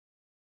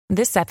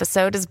This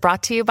episode is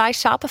brought to you by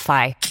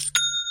Shopify.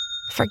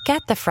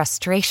 Forget the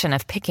frustration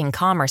of picking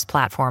commerce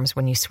platforms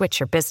when you switch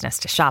your business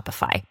to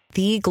Shopify,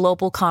 the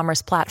global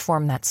commerce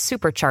platform that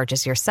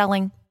supercharges your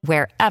selling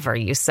wherever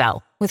you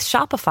sell. With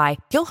Shopify,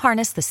 you'll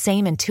harness the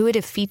same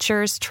intuitive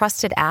features,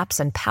 trusted apps,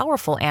 and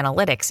powerful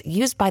analytics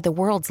used by the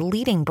world's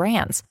leading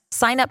brands.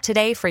 Sign up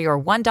today for your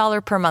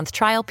 $1 per month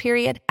trial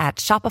period at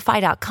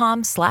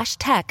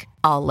shopify.com/tech,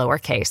 all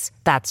lowercase.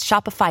 That's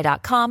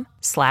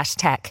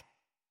shopify.com/tech.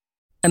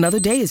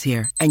 Another day is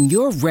here, and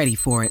you're ready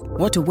for it.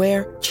 What to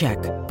wear? Check.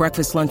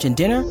 Breakfast, lunch, and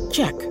dinner?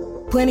 Check.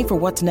 Planning for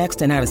what's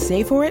next and how to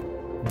save for it?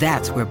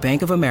 That's where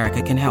Bank of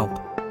America can help.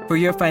 For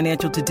your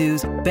financial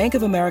to-dos, Bank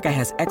of America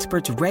has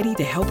experts ready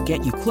to help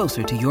get you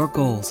closer to your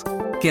goals.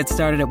 Get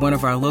started at one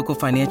of our local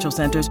financial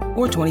centers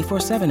or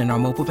 24/7 in our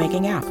mobile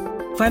banking app.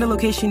 Find a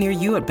location near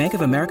you at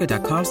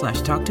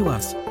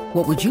bankofamerica.com/talktous.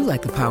 What would you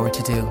like the power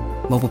to do?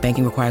 Mobile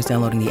banking requires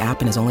downloading the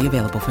app and is only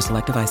available for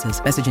select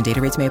devices. Message and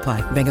data rates may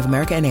apply. Bank of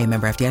America N.A.,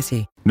 member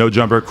FDIC. No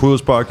Jumper,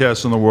 coolest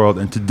podcast in the world.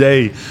 And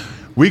today,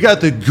 we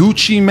got the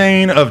Gucci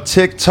Mane of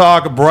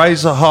TikTok,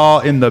 Bryce Hall,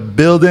 in the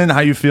building.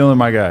 How you feeling,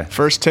 my guy?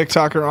 First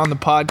TikToker on the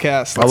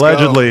podcast. Let's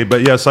Allegedly, go.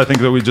 But yes, I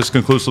think that we just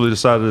conclusively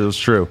decided it was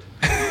true.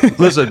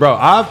 Listen, bro,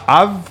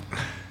 I've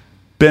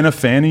been a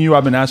fan of you.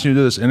 I've been asking you to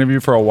do this interview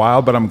for a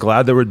while, but I'm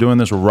glad that we're doing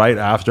this right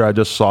after I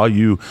just saw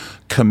you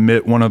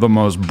commit one of the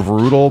most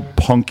brutal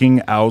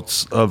punking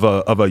outs of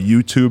a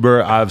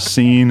YouTuber I've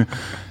seen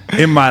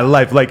in my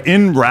life. Like,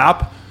 in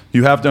rap,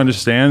 you have to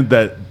understand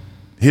that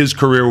his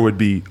career would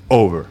be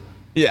over.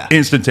 Yeah.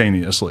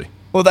 Instantaneously.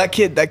 Well, that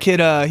kid,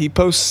 he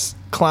posts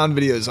clown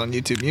videos on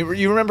YouTube.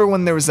 You remember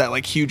when there was that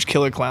like huge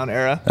killer clown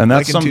era? And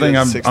that's like something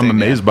I'm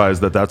amazed by,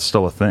 is that that's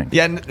still a thing.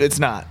 Yeah, it's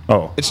not.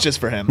 Oh. It's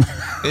just for him.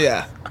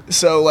 Yeah.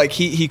 So like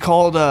he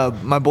called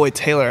my boy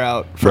Taylor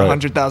out for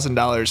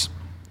 $100,000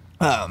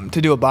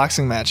 to do a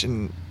boxing match,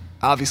 and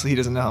obviously he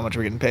doesn't know how much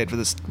we're getting paid for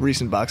this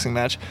recent boxing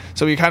match.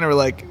 So we kind of were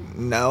like,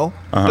 no.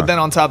 But then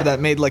on top of that,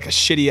 made like a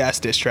shitty ass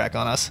diss track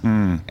on us.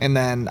 And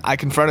then I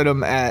confronted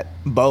him at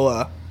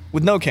BOA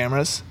with no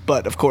cameras,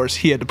 but of course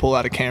he had to pull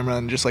out a camera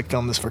and just like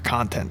film this for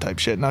content type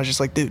shit. And I was just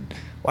like, dude,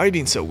 why are you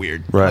being so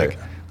weird? Right.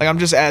 Like I'm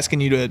just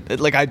asking you to,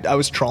 like, I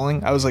was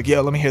trolling. I was like,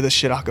 yo, let me hear this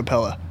shit a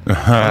cappella.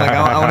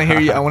 I want to hear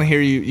you. I want to hear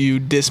you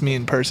diss me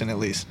in person at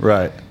least.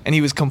 Right. And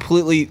he was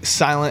completely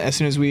silent as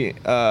soon as we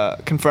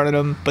confronted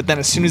him. But then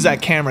as soon as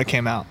that camera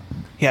came out,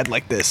 he had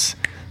like this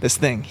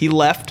thing. He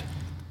left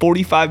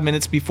 45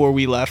 minutes before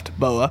we left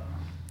BOA,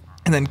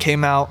 and then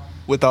came out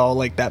with all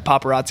like that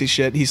paparazzi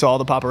shit. He saw all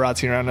the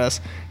paparazzi around us,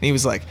 and he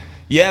was like,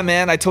 yeah,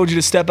 man, I told you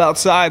to step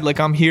outside.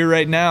 Like, I'm here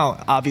right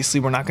now. Obviously,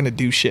 we're not going to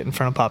do shit in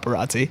front of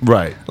paparazzi.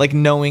 Right. Like,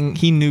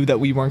 he knew that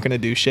we weren't going to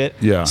do shit.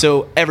 Yeah.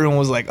 So everyone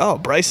was like, oh,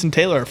 Bryce and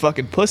Taylor are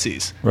fucking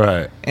pussies.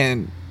 Right.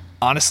 And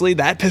honestly,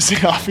 that pissed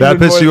me off. That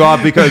pissed you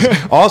off because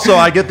also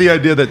I get the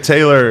idea that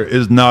Taylor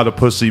is not a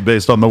pussy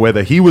based on the way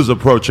that he was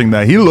approaching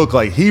that. He looked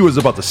like he was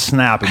about to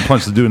snap and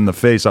punch the dude in the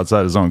face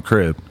outside his own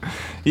crib.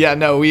 Yeah,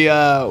 no, we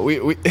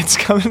it's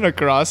coming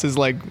across as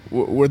like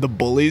we're the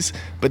bullies,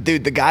 but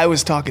dude, the guy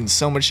was talking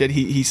so much shit.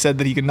 He said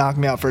that he could knock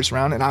me out first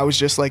round, and I was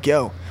just like,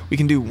 yo, we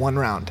can do one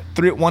round,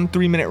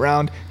 3-minute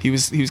round. He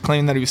was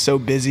claiming that he was so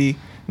busy,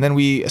 and then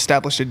we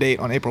established a date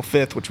on April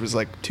 5th, which was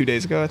like 2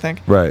 days ago, I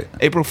think. Right.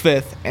 April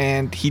 5th,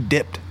 and he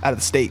dipped out of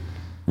the state.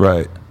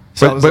 Right.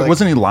 So but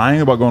wasn't he lying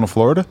about going to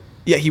Florida?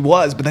 Yeah, he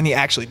was, but then he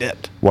actually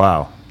dipped.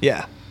 Wow.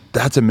 Yeah.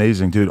 That's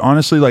amazing, dude.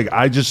 Honestly, like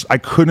I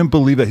couldn't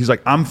believe that. He's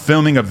like, I'm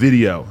filming a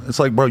video. It's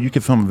like, bro, you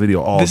can film a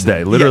video all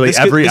day, literally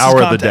every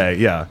hour of the day.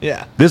 Yeah.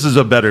 Yeah. This is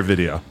a better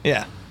video.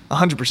 Yeah.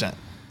 100%.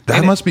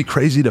 That must be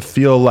crazy to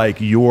feel like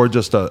you're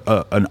just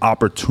an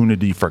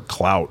opportunity for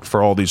clout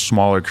for all these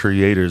smaller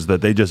creators,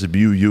 that they just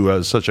view you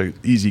as such an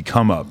easy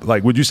come up.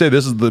 Like, would you say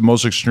this is the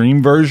most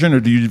extreme version, or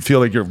do you feel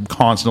like you're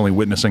constantly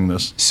witnessing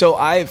this? So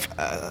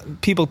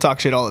people talk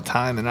shit all the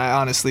time, and I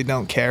honestly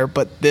don't care,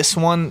 but this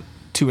one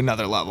to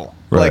another level.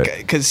 Right. Like,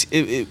 because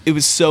it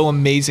was so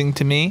amazing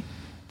to me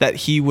that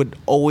he would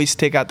always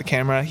take out the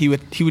camera. He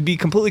would be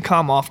completely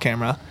calm off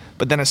camera,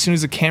 but then as soon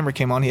as the camera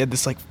came on, he had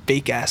this like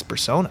fake ass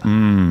persona.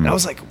 And I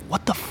was like,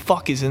 what the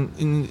fuck is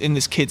in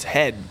this kid's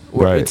head?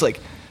 Where right. It's like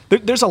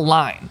there's a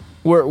line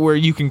where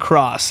you can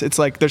cross. It's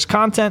like there's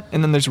content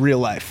and then there's real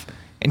life.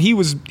 And he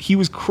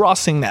was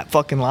crossing that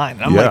fucking line.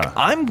 And I'm like,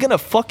 I'm going to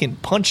fucking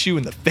punch you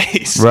in the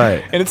face.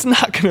 Right. And it's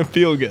not going to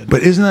feel good.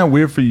 But isn't that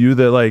weird for you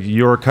that like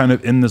you're kind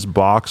of in this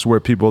box where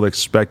people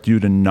expect you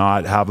to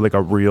not have like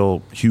a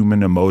real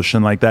human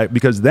emotion like that?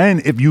 Because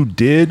then if you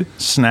did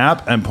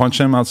snap and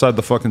punch him outside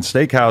the fucking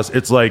steakhouse,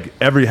 it's like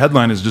every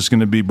headline is just going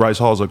to be Bryce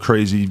Hall's a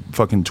crazy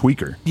fucking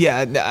tweaker.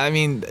 Yeah. I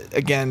mean,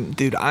 again,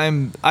 dude,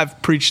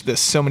 I've preached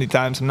this so many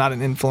times. I'm not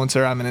an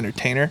influencer. I'm an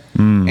entertainer.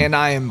 And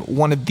I am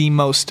one of the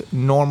most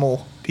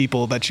normal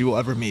people that you will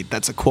ever meet.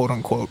 That's a quote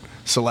unquote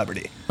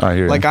celebrity. I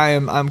hear you. Like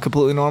I'm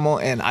completely normal,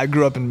 and I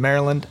grew up in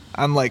Maryland.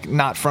 I'm like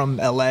not from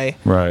LA.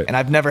 Right. And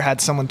I've never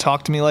had someone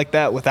talk to me like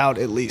that without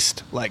at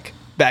least like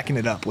backing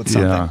it up with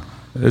something. Yeah.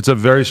 It's a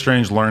very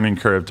strange learning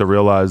curve to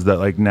realize that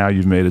like now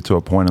you've made it to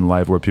a point in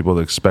life where people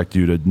expect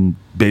you to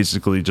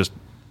basically just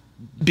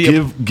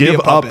give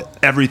up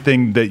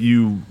everything that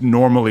you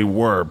normally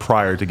were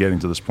prior to getting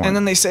to this point. And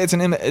then they say it's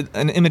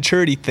an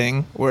immaturity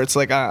thing where it's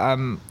like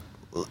I'm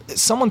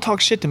someone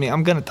talks shit to me,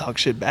 I'm gonna talk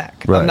shit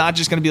back. Right. I'm not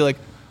just gonna be like,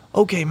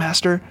 okay,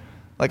 master.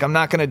 Like, I'm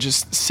not going to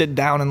just sit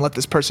down and let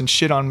this person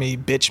shit on me,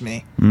 bitch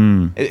me.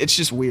 It's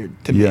just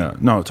weird to me. Yeah,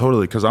 no,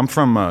 totally. Because I'm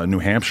from New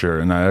Hampshire,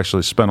 and I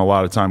actually spent a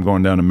lot of time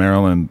going down to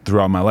Maryland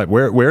throughout my life.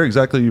 Where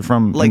exactly are you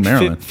from in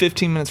Maryland?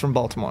 15 minutes from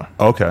Baltimore.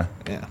 Okay.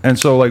 Yeah. And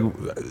so, like,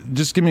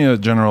 just give me a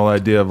general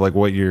idea of, like,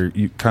 what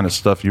you kind of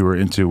stuff you were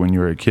into when you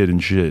were a kid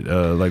and shit.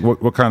 Like,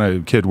 what kind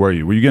of kid were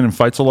you? Were you getting in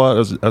fights a lot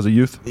as a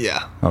youth?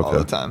 Yeah, okay. All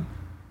the time.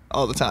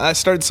 All the time. I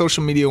started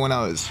social media when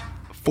I was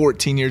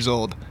 14 years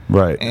old.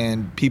 Right.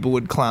 And people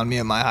would clown me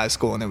at my high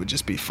school, and it would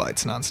just be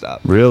fights nonstop.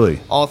 Really?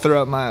 All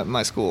throughout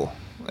my school.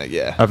 Like,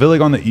 yeah. I feel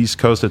like on the East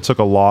Coast, it took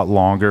a lot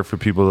longer for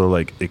people to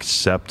like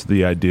accept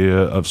the idea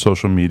of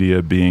social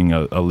media being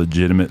a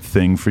legitimate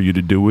thing for you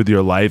to do with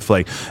your life.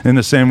 Like in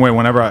the same way,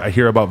 whenever I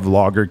hear about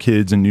vlogger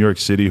kids in New York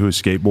City who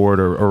skateboard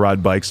or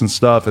ride bikes and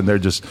stuff, and they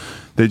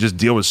just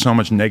deal with so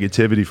much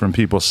negativity from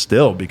people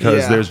still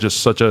because there's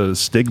just such a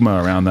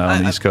stigma around that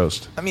on the East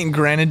Coast. I mean,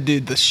 granted,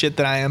 dude, the shit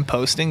that I am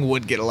posting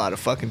would get a lot of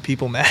fucking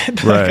people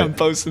mad. Right. Like I'm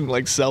posting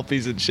like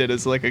selfies and shit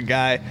as like a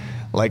guy.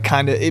 Like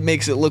kind of, it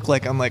makes it look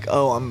like I'm like,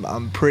 oh,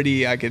 I'm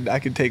pretty. I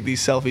could take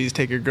these selfies,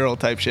 take your girl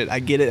type shit. I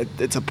get it.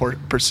 It's a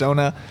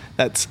persona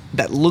that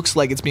looks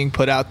like it's being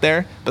put out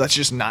there, but that's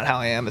just not how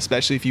I am.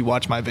 Especially if you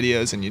watch my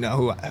videos and you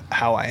know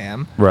how I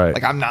am. Right.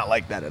 Like I'm not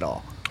like that at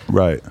all.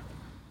 Right.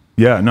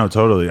 Yeah. No.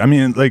 Totally. I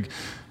mean, like,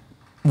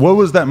 what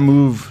was that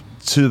move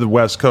to the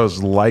West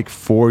Coast like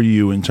for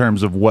you in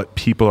terms of what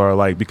people are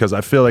like? Because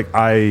I feel like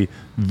I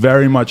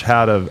very much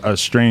had a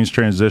strange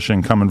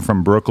transition coming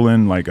from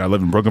Brooklyn. Like I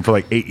lived in Brooklyn for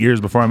like 8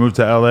 years before I moved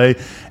to LA,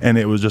 and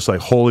it was just like,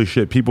 holy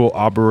shit, people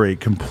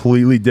operate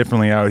completely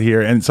differently out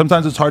here. And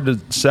sometimes it's hard to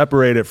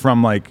separate it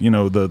from like, you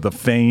know, the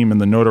fame and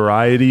the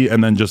notoriety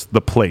and then just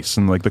the place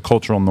and like the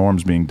cultural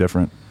norms being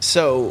different.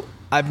 So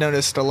I've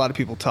noticed a lot of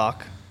people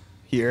talk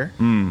here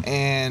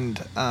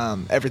and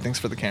everything's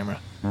for the camera.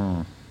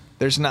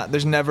 There's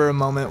never a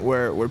moment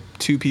where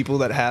two people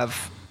that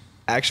have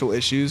actual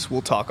issues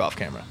will talk off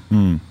camera.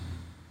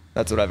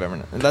 That's what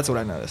that's what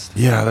I noticed.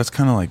 Yeah, that's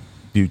kind of like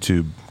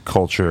YouTube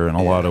culture in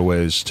a lot of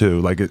ways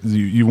too. Like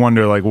you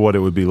wonder like what it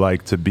would be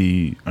like to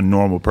be a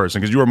normal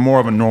person, because you were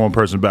more of a normal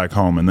person back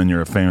home, and then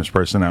you're a famous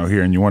person out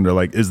here, and you wonder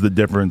like, is the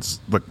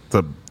difference like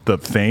the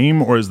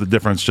fame, or is the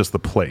difference just the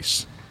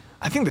place?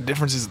 I think the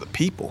difference is the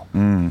people.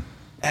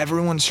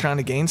 Everyone's trying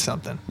to gain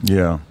something.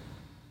 Yeah.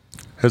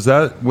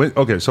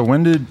 Okay, so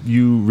when did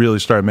you really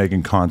start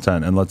making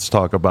content? And let's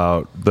talk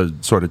about the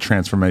sort of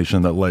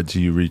transformation that led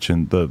to you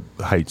reaching the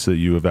heights that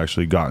you have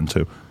actually gotten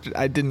to.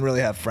 I didn't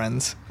really have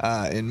friends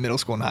in middle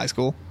school and high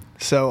school.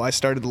 So I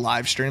started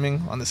live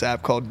streaming on this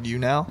app called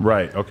YouNow.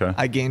 Right, okay.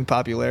 I gained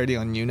popularity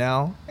on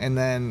YouNow, and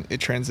then it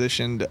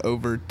transitioned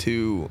over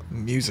to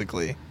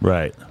Musical.ly.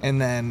 Right.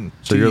 And then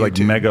so you're YouTube. Like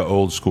mega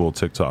old school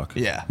TikTok.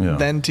 Yeah.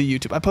 Then to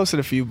YouTube. I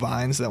posted a few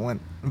Vines that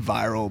went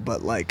viral,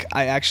 but like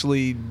I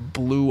actually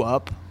blew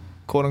up,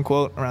 quote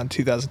unquote, around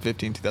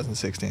 2015,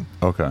 2016.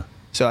 Okay.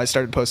 So I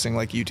started posting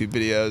like YouTube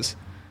videos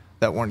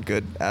that weren't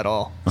good at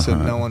all. So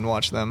no one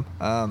watched them.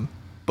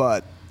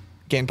 But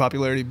gained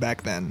popularity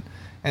back then.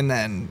 And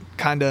then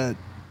kind of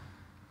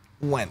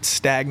went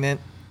stagnant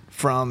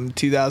from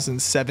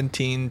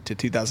 2017 to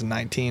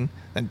 2019.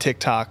 Then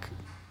TikTok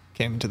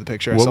came into the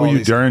picture. What were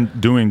you doing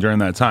during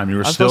that time? You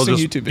were still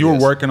just YouTube videos. You were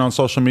working on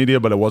social media,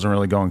 but it wasn't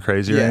really going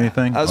crazy or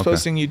anything? I was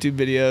posting YouTube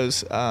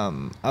videos.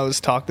 I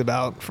was talked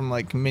about from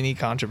like mini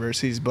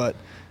controversies, but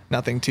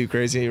nothing too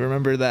crazy.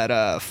 Remember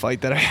that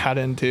fight that I got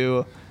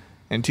into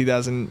in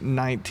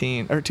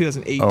 2019 or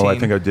 2018. Oh, I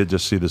think I did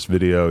just see this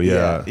video.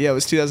 Yeah, it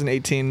was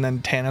 2018.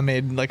 Then Tana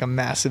made like a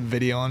massive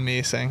video on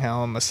me saying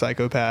how I'm a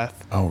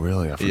psychopath. Oh,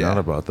 really? I forgot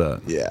about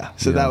that. Yeah.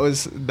 So that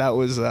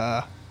was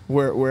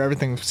where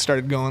everything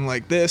started going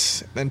like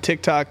this. Then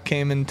TikTok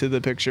came into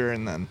the picture,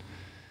 and then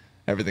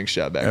everything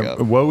shot back up.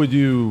 What would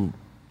you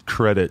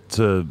credit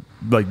to?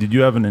 Like, did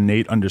you have an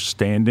innate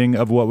understanding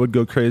of what would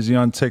go crazy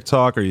on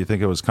TikTok, or you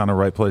think it was kind of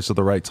right place at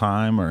the right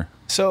time, or?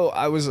 So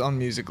I was on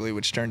Musical.ly,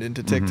 which turned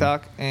into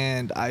TikTok,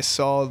 and I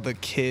saw the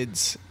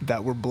kids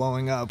that were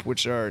blowing up,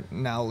 which are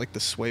now like the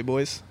Sway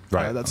Boys.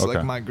 Right. That's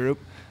like my group.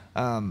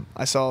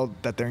 I saw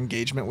that their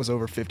engagement was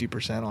over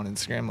 50% on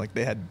Instagram. Like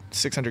they had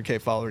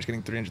 600K followers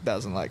getting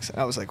 300,000 likes. And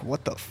I was like,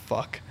 what the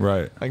fuck?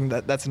 Right.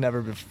 Like that's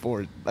never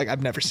before. Like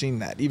I've never seen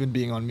that. Even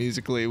being on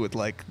Musical.ly with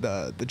like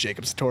the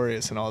Jacob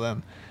Sartorius and all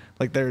them,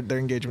 like their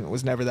engagement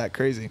was never that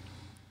crazy.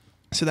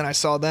 So then I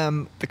saw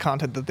them, the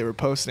content that they were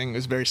posting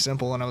was very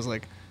simple. And I was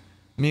like,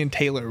 me and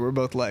Taylor were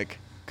both like,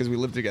 because we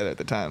lived together at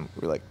the time,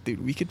 we were like,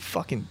 dude, we could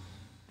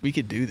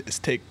do this,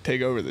 take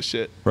over this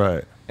shit.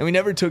 Right. And we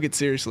never took it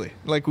seriously.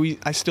 Like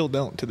I still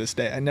don't to this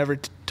day. I never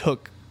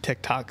took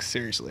TikTok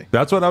seriously.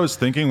 That's what I was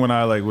thinking when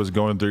I like was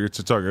going through your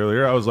TikTok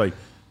earlier. I was like,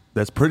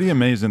 That's pretty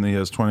amazing that he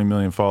has 20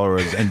 million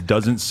followers and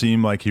doesn't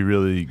seem like he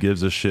really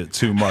gives a shit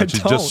too much.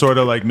 He's just sort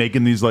of like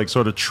making these like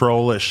sort of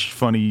trollish,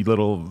 funny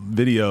little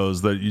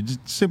videos that you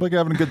just seem like you're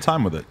having a good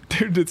time with it.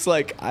 Dude, it's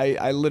like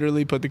I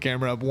literally put the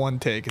camera up, one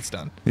take, it's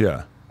done.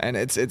 Yeah. And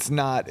it's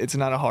not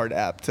a hard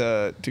app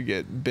to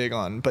get big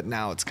on, but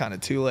now it's kind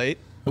of too late.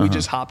 We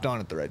just hopped on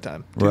at the right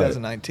time.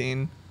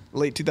 2019,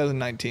 late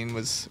 2019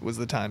 was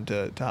the time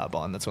to hop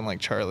on. That's when like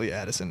Charlie,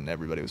 Addison, and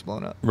everybody was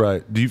blown up.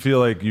 Right. Do you feel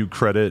like you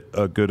credit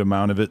a good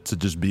amount of it to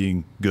just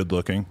being good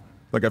looking?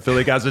 Like I feel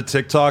like as a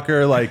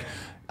TikToker, like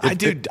I'm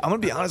gonna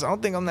be honest. I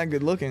don't think I'm that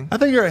good looking. I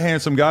think you're a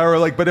handsome guy, or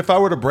like. But if I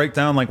were to break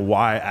down like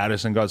why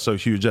Addison got so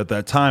huge at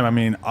that time, I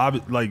mean,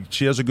 like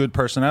she has a good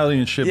personality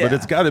and shit, but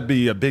it's got to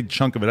be a big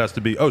chunk of it has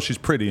to be. Oh, she's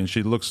pretty and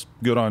she looks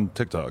good on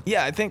TikTok.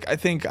 Yeah, I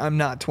think I'm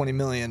not 20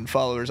 million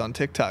followers on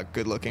TikTok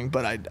good looking,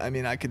 but I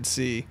mean I could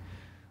see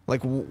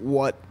like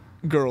what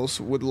girls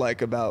would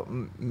like about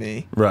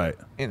me, right?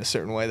 In a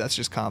certain way. That's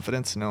just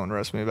confidence. No one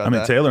roasts me about that. I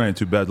mean, Taylor ain't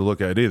too bad to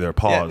look at either.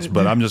 Pause. Yeah.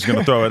 But I'm just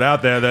gonna throw it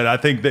out there that I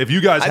think that if you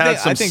guys had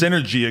some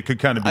synergy, it could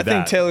kind of be that. I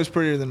think Taylor's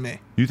prettier than me.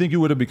 You think you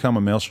would have become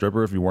a male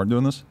stripper if you weren't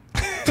doing this?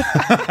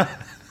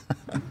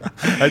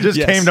 It just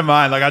came to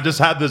mind. Like I just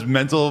had this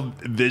mental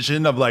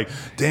vision of like,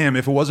 damn,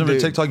 if it wasn't for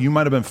TikTok, you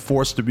might have been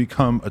forced to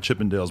become a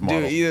Chippendales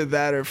model. Dude, either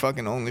that or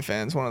fucking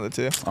OnlyFans, one of the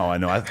two. Oh, I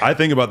know. I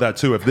think about that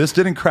too. If this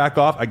didn't crack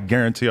off, I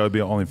guarantee I would be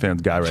an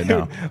OnlyFans guy right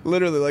now.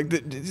 Literally, like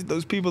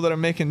those people that are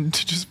making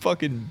just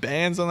fucking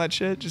bands on that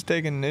shit, just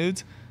taking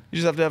nudes. You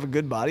just have to have a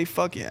good body.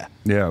 Fuck yeah.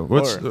 Yeah.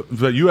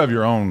 But you have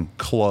your own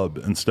club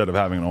instead of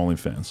having an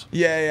OnlyFans.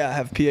 Yeah. I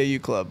have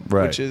PAU Club,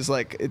 right. Which is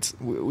like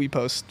we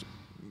post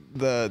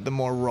the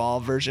more raw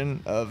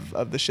version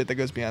of the shit that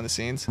goes behind the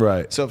scenes.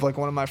 Right. So if like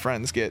one of my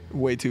friends get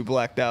way too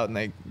blacked out and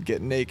they get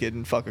naked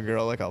and fuck a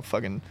girl, like I'll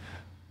fucking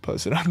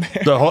post it on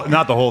there.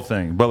 Not the whole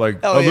thing, but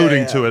like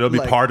alluding to it. It'll be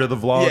like, part of the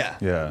vlog.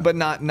 Yeah. But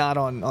not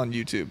on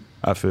YouTube.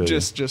 I feel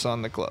just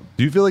on the club.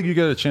 Do you feel like you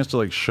get a chance to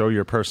like show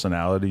your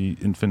personality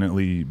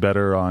infinitely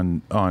better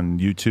on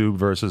YouTube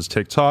versus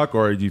TikTok,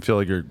 or do you feel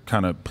like you're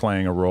kind of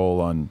playing a role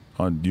on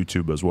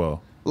YouTube as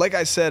well? Like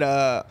I said,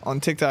 on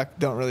TikTok,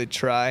 don't really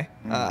try.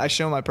 I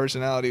show my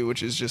personality,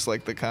 which is just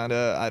like the kind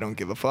of I don't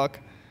give a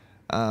fuck.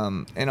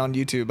 And on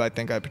YouTube, I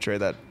think I portray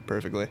that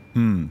perfectly.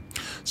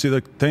 See,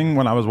 the thing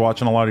when I was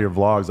watching a lot of your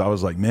vlogs, I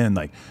was like, man,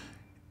 like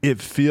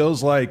it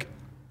feels like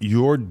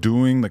you're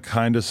doing the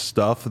kind of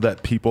stuff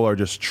that people are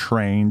just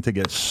trained to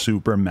get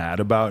super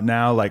mad about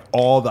now. Like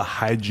all the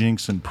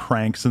hijinks and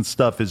pranks and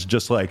stuff is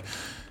just like,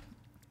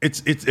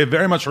 it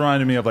very much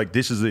reminded me of like,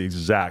 this is the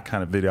exact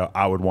kind of video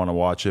I would want to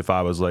watch if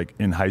I was like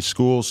in high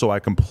school. So I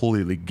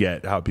completely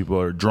get how people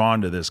are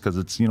drawn to this because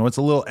it's, it's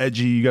a little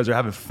edgy. You guys are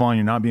having fun.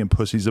 You're not being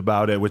pussies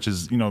about it, which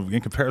is, in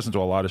comparison to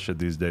a lot of shit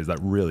these days, that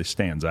really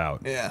stands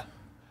out. Yeah.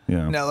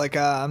 Yeah. No, like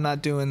I'm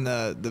not doing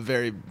the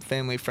very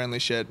family friendly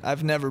shit.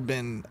 I've never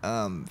been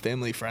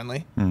family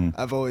friendly.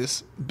 I've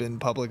always been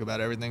public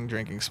about everything,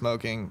 drinking,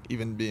 smoking,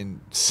 even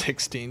being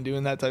 16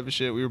 doing that type of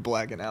shit. We were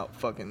blacking out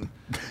fucking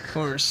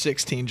when we were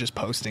 16 just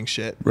posting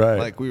shit. Right.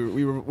 Like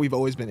we've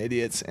always been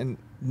idiots. And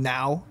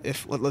now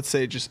if let's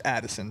say just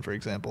Addison, for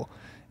example,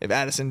 if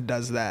Addison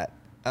does that,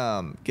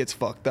 gets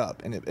fucked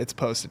up and it's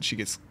posted, she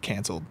gets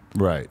canceled.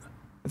 Right.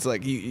 It's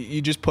like you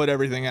just put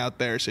everything out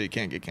there so you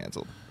can't get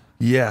canceled.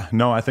 Yeah,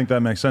 no, I think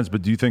that makes sense.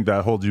 But do you think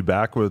that holds you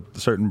back with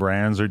certain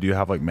brands, or do you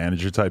have like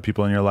manager type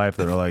people in your life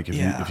that are like,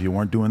 if you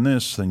weren't doing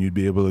this, then you'd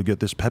be able to get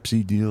this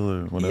Pepsi deal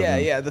or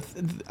whatever? Yeah.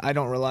 I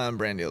don't rely on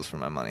brand deals for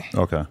my money.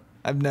 Okay.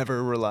 I've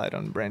never relied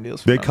on brand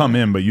deals for my money. They come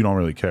in, but you don't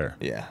really care.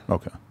 Yeah.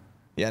 Okay.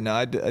 Yeah,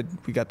 no,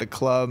 we got the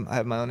club. I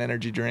have my own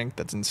energy drink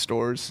that's in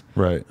stores.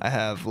 Right. I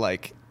have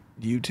like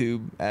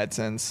YouTube,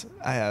 AdSense.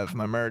 I have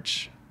my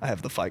merch. I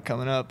have the fight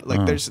coming up.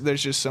 Like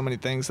there's just so many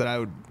things that I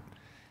would...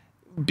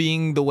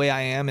 Being the way I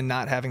am and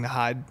not having to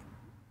hide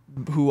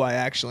who I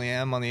actually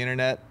am on the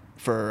internet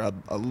for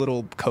a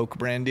little Coke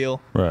brand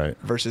deal, right?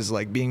 Versus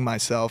like being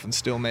myself and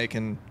still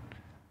making.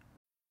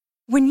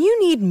 When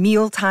you need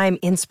mealtime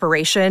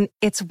inspiration,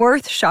 it's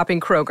worth shopping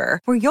Kroger,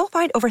 where you'll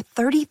find over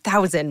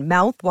 30,000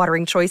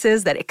 mouth-watering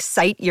choices that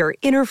excite your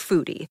inner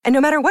foodie. And no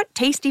matter what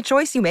tasty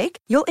choice you make,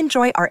 you'll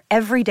enjoy our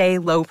everyday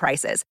low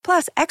prices,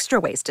 plus extra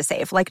ways to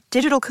save, like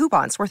digital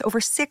coupons worth over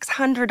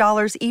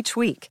 $600 each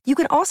week. You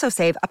can also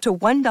save up to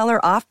 $1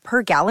 off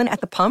per gallon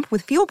at the pump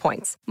with fuel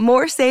points.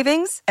 More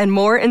savings and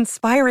more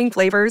inspiring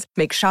flavors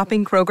make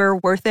shopping Kroger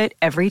worth it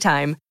every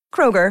time.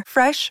 Kroger,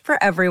 fresh for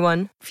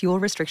everyone. Fuel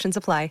restrictions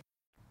apply.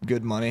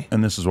 Good money.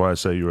 And this is why I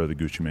say you are the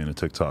Gucci Mane of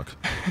TikTok.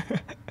 I'm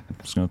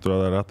just going to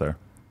throw that out there.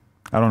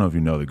 I don't know if you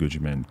know that Gucci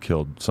Mane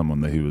killed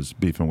someone that he was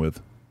beefing with.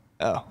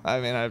 Oh, I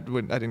mean, I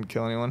didn't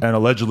kill anyone. And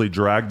allegedly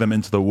dragged them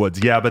into the woods.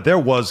 Yeah, but there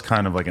was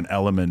kind of like an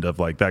element of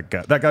like that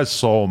guy's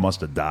soul must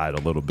have died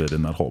a little bit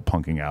in that whole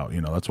punking out.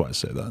 That's why I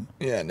say that.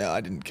 Yeah, no,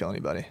 I didn't kill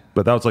anybody.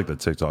 But that was like the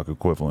TikTok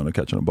equivalent of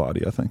catching a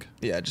body, I think.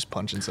 Yeah, just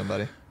punching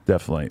somebody.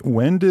 Definitely.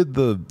 When did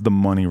the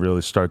money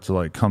really start to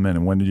like come in,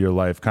 and when did your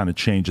life kind of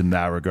change in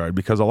that regard?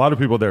 Because a lot of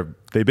people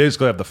they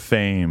basically have the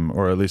fame,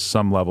 or at least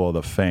some level of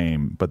the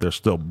fame, but they're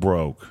still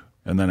broke.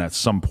 and then at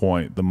some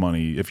point the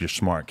money, if you're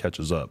smart,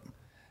 catches up.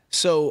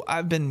 So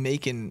I've been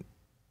making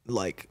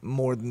like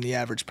more than the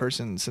average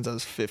person since I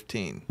was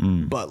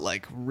 15, but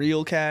like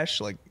real cash,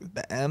 like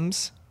the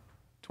M's,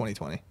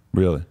 2020.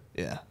 Really?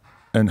 Yeah.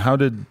 And how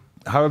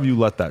have you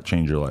let that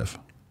change your life?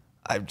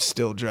 I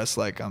still dress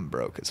like I'm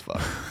broke as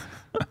fuck.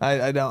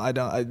 I don't,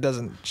 it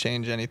doesn't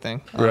change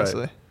anything,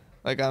 honestly. Right.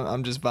 Like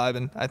I'm just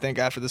vibing. I think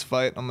after this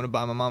fight, I'm going to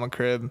buy my mom a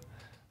crib.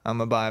 I'm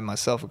going to buy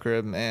myself a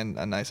crib and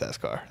a nice ass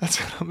car. That's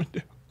what I'm going to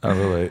do. I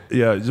relate.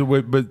 Yeah. So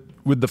but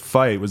with the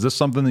fight, was this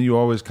something that you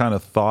always kind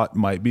of thought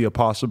might be a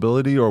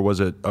possibility, or was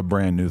it a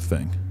brand new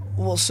thing?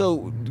 Well,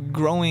 so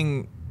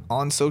growing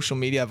on social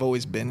media, I've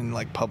always been in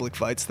like public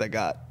fights that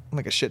got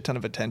like a shit ton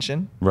of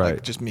attention. Right.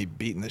 Like just me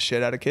beating the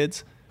shit out of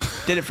kids.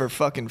 Did it for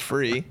fucking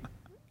free.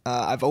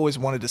 I've always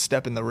wanted to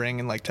step in the ring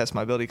and like test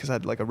my ability because I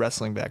had like a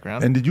wrestling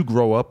background. And did you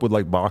grow up with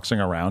like boxing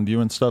around you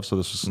and stuff? So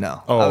this was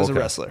No, Oh, I was okay.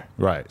 a wrestler.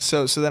 Right.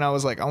 So then I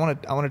was like, I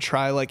want to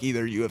try like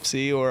either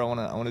UFC or I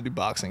want to do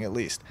boxing at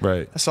least.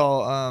 Right. I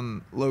saw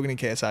Logan and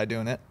KSI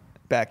doing it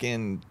back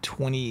in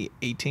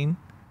 2018,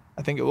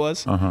 I think it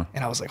was, and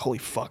I was like, holy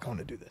fuck, I want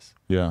to do this.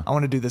 Yeah. I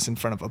want to do this in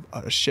front of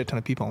a shit ton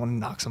of people. I want to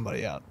knock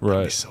somebody out. That'd be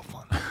Right. so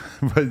fun.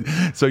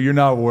 But so you're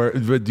not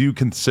worried, but do you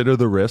consider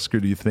the risk, or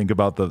do you think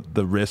about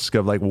the risk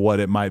of like what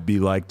it might be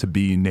like to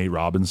be Nate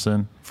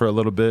Robinson for a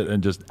little bit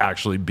and just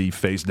actually be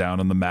face down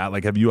on the mat?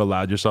 Like, have you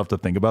allowed yourself to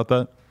think about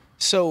that?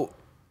 So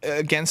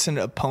against an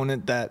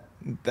opponent that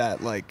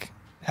like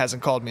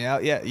hasn't called me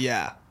out yet,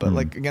 yeah. But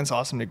like against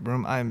Awesome Nick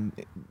Broom,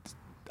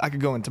 I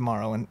could go in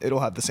tomorrow and it'll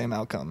have the same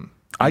outcome.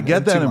 I get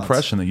in that 2 months.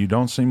 impression that you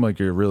don't seem like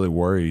you're really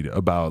worried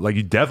about, like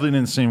you definitely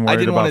didn't seem worried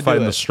didn't wanna about do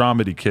fighting the it.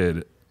 Stromedy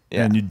kid.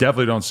 Yeah. And you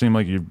definitely don't seem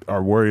like you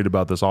are worried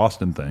about this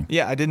Austin thing.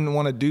 Yeah, I didn't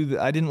want to do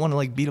I didn't want to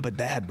like beat up a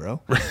dad,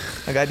 bro.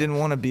 Like I didn't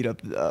want to beat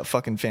up a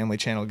fucking Family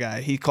Channel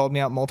guy. He called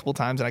me out multiple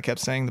times and I kept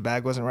saying the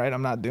bag wasn't right.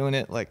 I'm not doing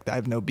it. Like I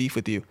have no beef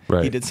with you.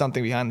 Right. He did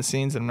something behind the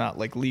scenes that I'm not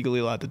like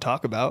legally allowed to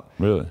talk about.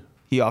 Really?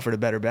 He offered a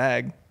better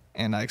bag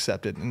and I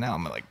accepted. And now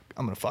I'm like,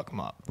 I'm going to fuck him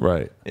up.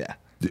 Right. Yeah.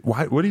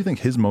 What do you think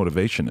his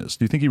motivation is?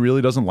 Do you think he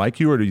really doesn't like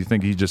you, or do you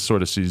think he just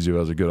sort of sees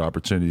you as a good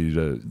opportunity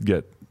to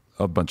get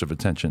a bunch of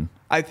attention?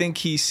 I think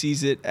he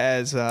sees it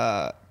as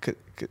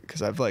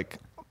because I've like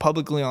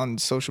publicly on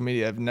social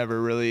media, I've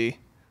never really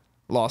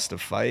lost a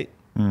fight,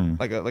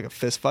 like a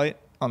fist fight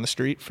on the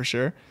street for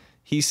sure.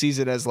 He sees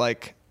it as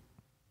like,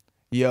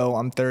 yo,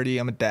 I'm 30,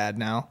 I'm a dad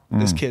now.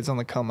 This kid's on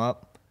the come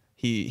up.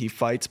 He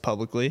fights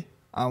publicly.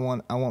 I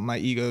want my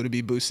ego to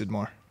be boosted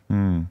more.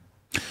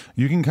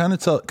 You can kind of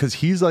tell because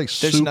he's like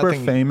super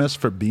nothing- famous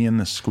for being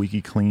the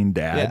squeaky clean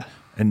dad. Yeah.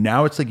 And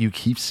now it's like you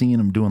keep seeing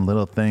him doing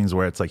little things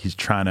where it's like he's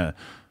trying to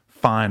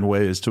find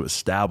ways to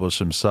establish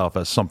himself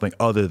as something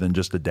other than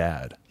just a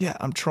dad. Yeah,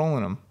 I'm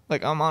trolling him.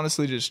 Like I'm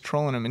honestly just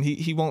trolling him, and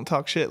he won't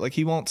talk shit. Like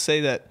he won't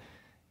say that.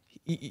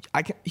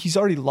 He's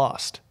already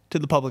lost to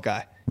the public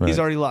eye. Right. He's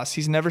already lost.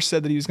 He's never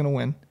said that he was going to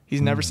win.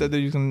 He's never said that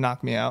he was going to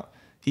knock me out.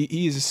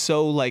 He is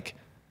so like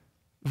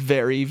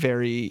very,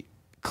 very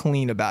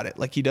clean about it.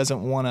 Like he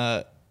doesn't want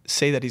to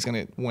say that he's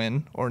going to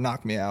win or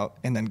knock me out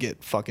and then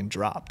get fucking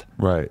dropped.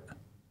 Right.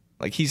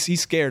 Like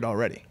he's scared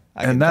already.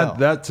 I can And tell.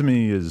 that to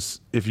me is,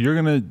 if you're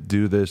going to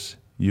do this,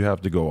 you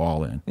have to go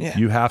all in. Yeah.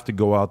 You have to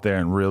go out there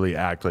and really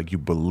act like you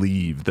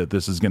believe that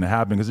this is going to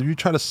happen. Because if you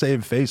try to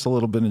save face a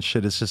little bit and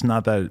shit, it's just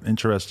not that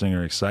interesting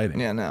or exciting.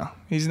 Yeah, no,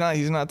 he's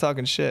not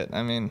talking shit.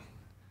 I mean,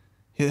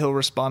 he'll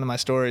respond to my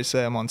stories,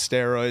 say I'm on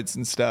steroids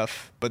and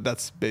stuff, but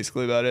that's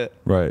basically about it.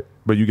 Right.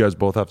 But you guys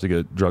both have to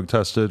get drug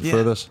tested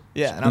for this?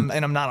 Yeah, and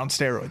I'm not on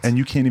steroids. And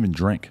you can't even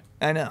drink.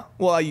 I know.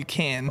 Well, you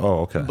can. Oh,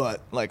 okay.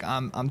 But like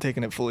I'm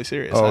taking it fully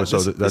serious. Oh,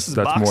 This that's is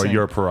more boxing.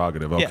 your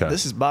prerogative. Okay. Yeah,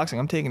 this is boxing.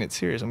 I'm taking it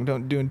serious. I'm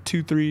doing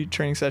 2-3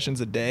 training sessions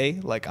a day.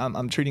 Like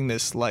I'm treating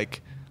this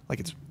like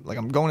it's like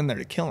I'm going in there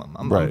to kill him.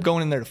 I'm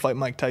going in there to fight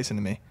Mike Tyson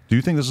to me. Do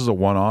you think this is a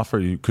one-off,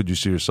 or could you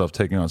see yourself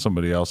taking on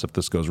somebody else if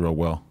this goes real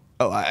well?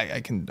 Oh,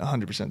 I can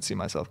 100% see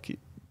myself keep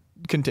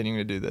continuing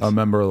to do this. A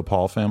member of the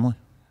Paul family?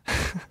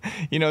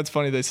 You know, it's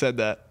funny they said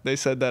that. They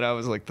said that I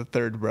was like the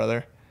third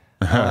brother.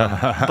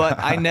 But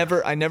I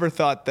never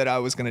thought that I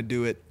was going to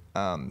do it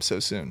so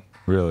soon.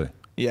 Really?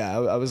 Yeah,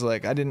 I was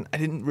like, I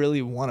didn't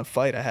really want to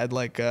fight. I had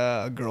like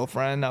a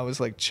girlfriend. I was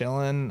like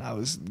chilling. I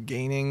was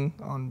gaining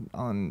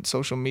on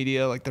social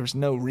media. Like there was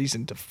no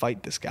reason to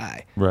fight this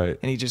guy. Right.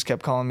 And he just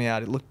kept calling me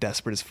out. It looked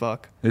desperate as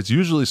fuck. It's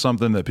usually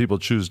something that people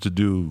choose to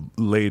do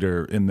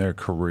later in their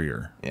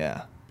career.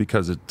 Yeah.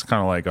 Because it's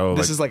kind of like,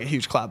 This is like a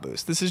huge clout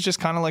boost. This is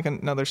just kind of like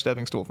another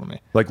stepping stool for me.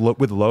 like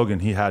with Logan,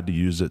 he had to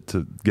use it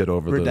to get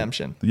over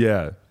Redemption.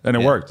 Yeah. And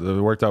it worked.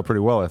 It worked out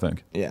pretty well, I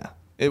think. Yeah.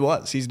 It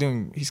was. He's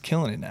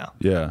killing it now.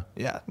 Yeah.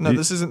 Yeah. No,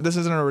 this isn't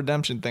a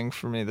redemption thing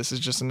for me. This is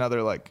just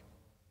another like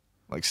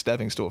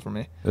stepping stool for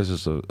me. It's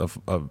just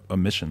a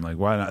mission. Like,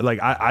 why not? Like,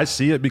 I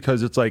see it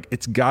because it's like,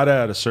 it's got to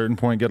at a certain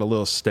point get a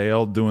little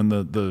stale doing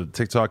the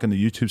TikTok and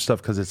the YouTube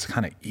stuff because it's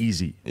kind of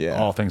easy,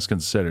 all things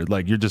considered.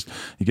 Like, you get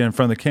in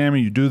front of the camera,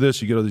 you do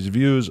this, you get all these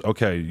views.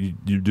 Okay,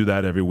 you do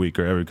that every week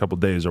or every couple of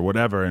days or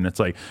whatever. And it's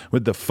like,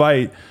 with the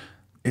fight,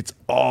 it's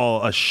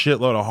all a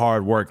shitload of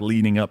hard work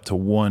leading up to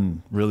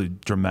one really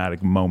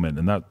dramatic moment,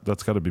 and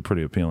that's got to be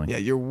pretty appealing. Yeah,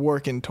 you're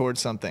working towards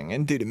something,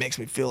 and dude, it makes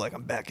me feel like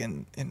I'm back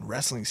in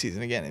wrestling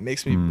season again. It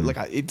makes me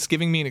it's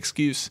giving me an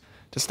excuse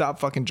to stop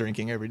fucking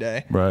drinking every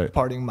day, right?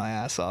 Partying my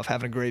ass off,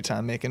 having a great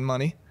time, making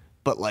money.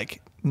 But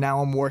like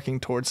now I'm working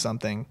towards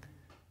something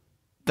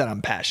that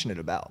I'm passionate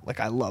about. Like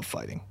I love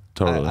fighting.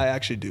 Totally. I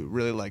actually do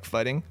really like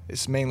fighting.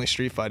 It's mainly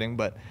street fighting,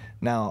 but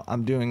now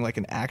I'm doing like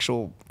an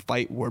actual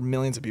fight where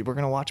millions of people are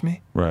going to watch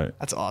me. Right.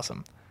 That's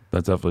awesome.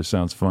 That definitely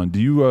sounds fun. Do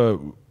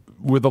you,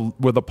 were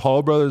the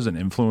Paul brothers an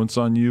influence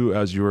on you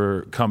as you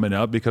were coming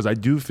up? Because I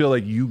do feel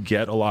like you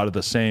get a lot of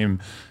the same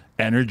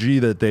energy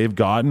that they've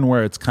gotten,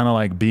 where it's kind of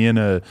like being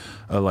a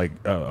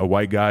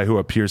white guy who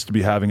appears to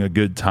be having a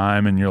good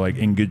time, and you're like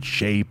in good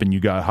shape, and you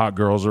got hot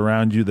girls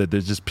around you, that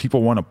there's just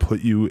people want to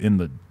put you in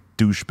the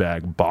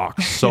douchebag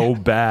box so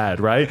bad,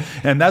 right?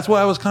 And that's what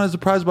I was kind of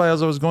surprised by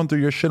as I was going through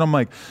your shit. I'm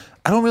like,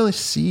 I don't really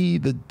see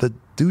the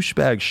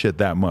douchebag shit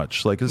that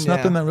much. Like, it's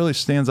nothing that really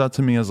stands out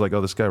to me as like, oh,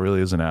 this guy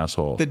really is an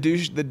asshole. The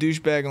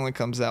douchebag only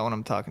comes out when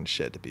I'm talking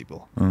shit to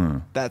people.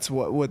 That's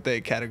what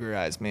they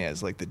categorize me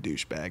as, like the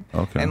douchebag.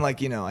 Okay. And like,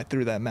 you know, I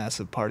threw that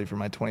massive party for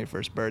my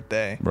 21st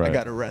birthday. Right. I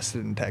got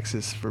arrested in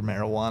Texas for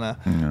marijuana.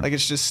 Yeah. Like,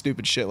 it's just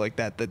stupid shit like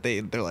that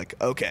they're like,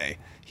 okay,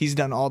 he's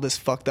done all this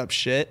fucked up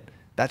shit.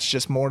 That's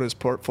just more to his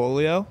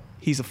portfolio.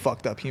 He's a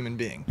fucked up human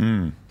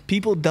being.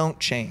 People don't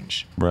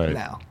change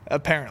now,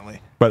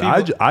 apparently. But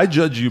I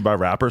judge you by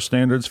rapper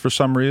standards for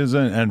some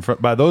reason, and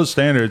by those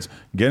standards,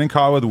 getting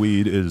caught with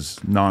weed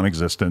is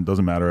non-existent,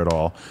 doesn't matter at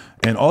all.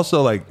 And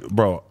also, like,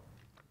 bro,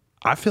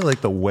 I feel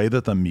like the way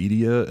that the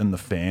media and the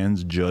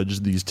fans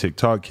judge these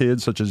TikTok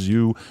kids, such as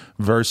you,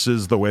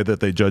 versus the way that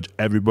they judge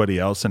everybody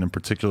else, and in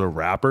particular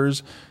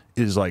rappers,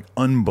 is like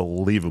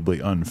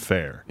unbelievably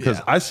unfair.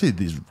 Because I see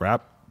these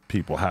rap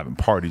people having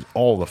parties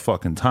all the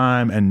fucking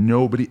time, and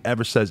nobody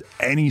ever says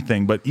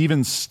anything. But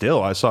even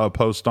still, I saw a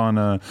post on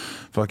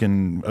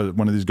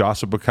one of these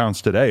gossip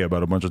accounts today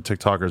about a bunch of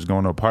TikTokers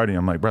going to a party.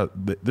 I'm like, bro,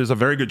 there's a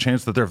very good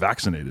chance that they're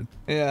vaccinated.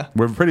 Yeah,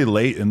 we're pretty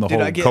late in the whole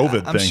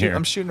COVID thing here.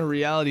 I'm shooting a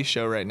reality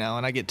show right now,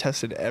 and I get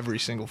tested every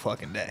single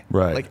fucking day.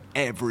 Right, like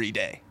every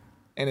day,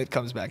 and it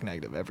comes back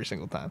negative every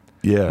single time.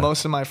 Yeah,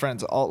 most of my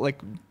friends, all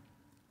like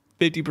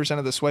 50%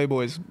 of the Sway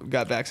boys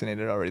got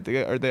vaccinated already.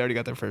 They already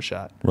got their first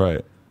shot.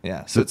 Right.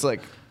 Yeah, so it's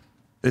like,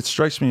 it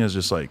strikes me as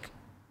just like,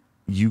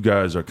 you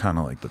guys are kind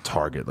of like the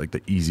target, like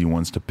the easy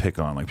ones to pick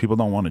on. Like, people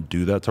don't want to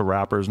do that to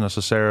rappers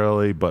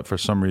necessarily, but for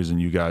some reason,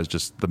 you guys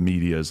just, the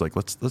media is like,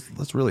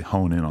 let's really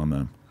hone in on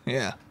them.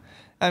 Yeah,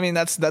 I mean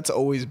that's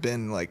always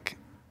been like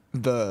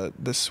the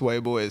Sway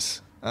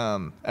boys.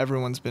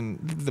 Everyone's been,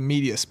 the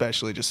media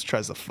especially, just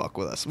tries to fuck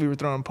with us. We were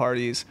throwing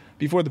parties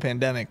before the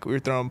pandemic. We were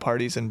throwing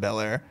parties in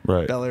Bel Air.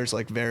 Right. Bel Air's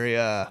like very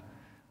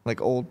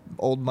like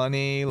old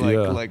money,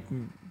 like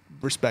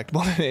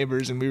respectable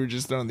neighbors, and we were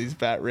just throwing these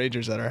fat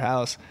ragers at our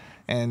house,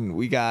 and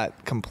we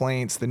got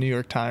complaints. The New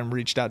York Times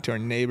reached out to our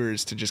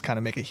neighbors to just kind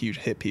of make a huge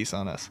hit piece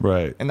on us.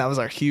 Right. And that was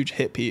our huge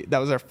hit piece. That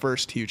was our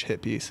first huge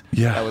hit piece.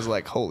 Yeah. That was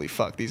like, holy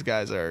fuck, these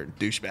guys are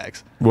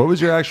douchebags. What was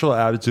your actual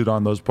attitude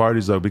on those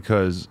parties, though?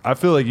 Because I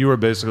feel like you were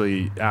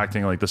basically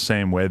acting like the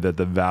same way that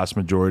the vast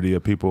majority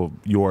of people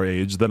your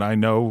age that I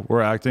know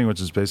were acting,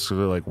 which is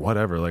basically like,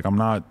 whatever. Like, I'm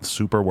not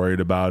super worried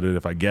about it.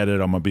 If I get it,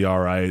 I'm going to be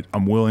all right.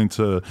 I'm willing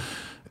to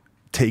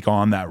take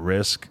on that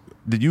risk.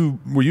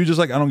 Were you just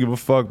like, I don't give a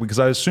fuck? Because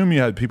I assume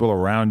you had people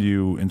around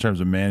you in terms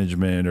of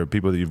management or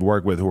people that you've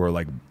worked with who are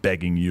like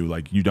begging you,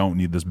 like, you don't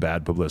need this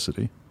bad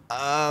publicity.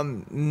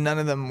 None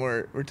of them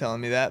were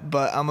telling me that,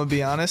 but I'm gonna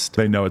be honest.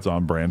 They know it's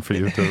on brand for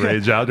you to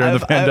rage out during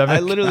the pandemic. I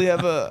literally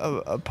have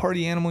a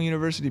Party Animal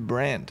University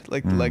brand.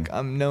 Like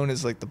I'm known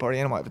as like the Party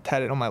Animal. I have it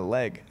tatted on my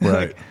leg.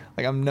 Right.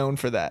 like I'm known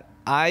for that.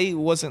 I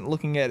wasn't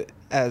looking at it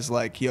as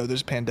like, yo,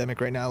 there's a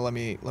pandemic right now. Let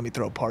me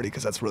throw a party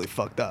because that's really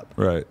fucked up.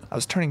 Right. I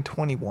was turning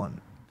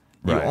 21.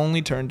 Right. You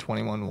only turn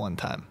 21 one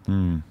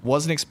time.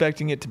 Wasn't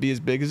expecting it to be as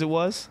big as it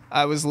was.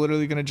 I was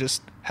literally gonna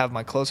just have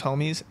my close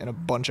homies and a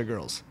bunch of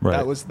girls.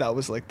 Right. That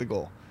was like the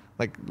goal.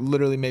 Like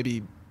literally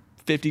maybe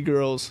 50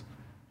 girls,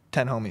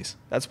 10 homies.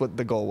 That's what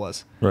the goal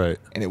was. Right.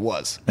 And it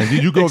was. And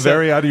did you go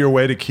very out of your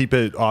way to keep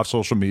it off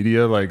social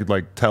media?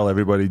 Like tell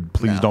everybody,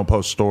 please don't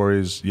post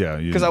stories? Yeah.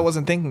 Because I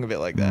wasn't thinking of it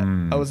like that.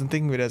 I wasn't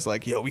thinking of it as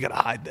like, yo, we gotta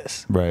hide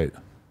this. Right.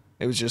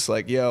 It was just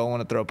like, yo, I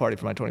want to throw a party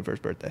for my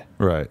 21st birthday.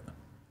 Right.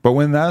 But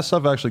when that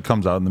stuff actually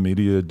comes out in the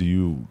media,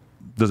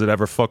 does it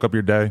ever fuck up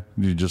your day?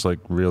 Do you just like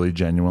really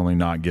genuinely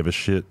not give a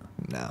shit?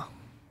 No.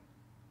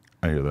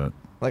 I hear that.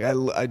 Like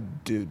I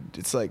dude,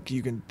 it's like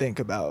you can think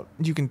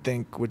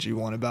what you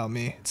want about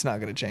me. It's not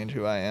gonna change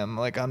who I am.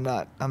 Like I'm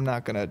not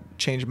gonna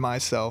change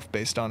myself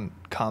based on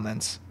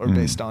comments or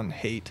based on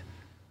hate.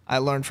 I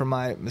learned from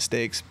my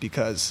mistakes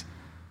because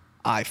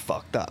I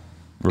fucked up.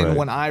 Right. And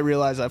when I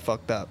realized I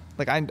fucked up,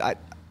 like I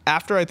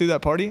after I threw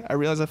that party, I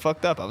realized I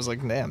fucked up. I was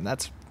like, damn,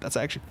 that's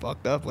actually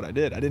fucked up what I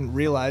did. I didn't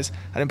realize,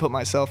 I didn't put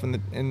myself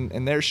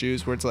in their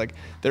shoes where it's like,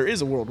 there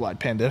is a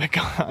worldwide pandemic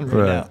going on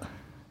right now.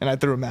 And I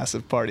threw a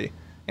massive party.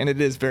 And it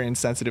is very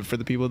insensitive for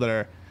the people that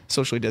are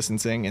socially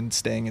distancing and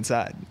staying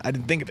inside. I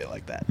didn't think of it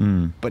like that.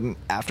 But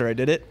after I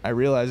did it, I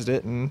realized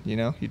it, and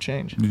you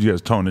change. Did you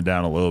guys tone it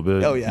down a little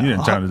bit? Oh, yeah. You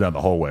didn't tone it down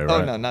the whole way,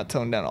 right? Oh no, not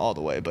toned down all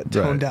the way, but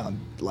toned down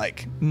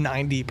like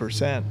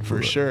 90%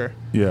 for sure.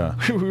 Yeah.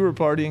 We were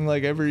partying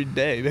like every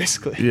day,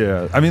 basically.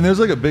 Yeah. I mean, there's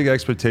like a big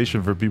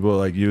expectation for people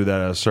like you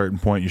that at a certain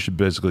point you should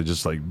basically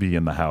just like be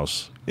in the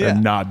house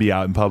and not be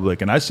out in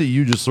public. And I see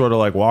you just sort of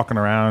like walking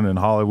around in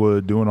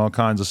Hollywood doing all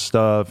kinds of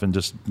stuff and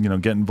just,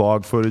 getting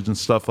vlog footage and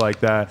stuff like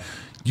that.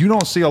 You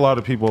don't see a lot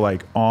of people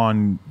like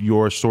on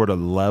your sort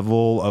of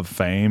level of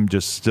fame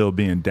just still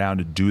being down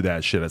to do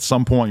that shit. At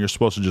some point, you're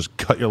supposed to just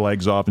cut your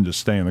legs off and just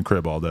stay in the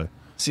crib all day.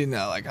 See,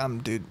 no, like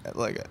I'm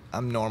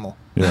normal.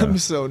 Yeah. I'm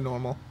so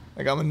normal.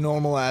 Like I'm a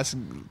normal ass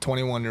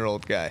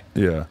 21-year-old guy.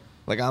 Yeah.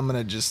 Like I'm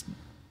gonna just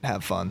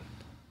have fun.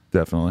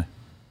 Definitely.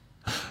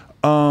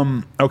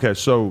 Okay,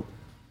 so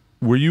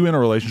were you in a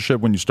relationship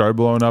when you started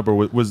blowing up, or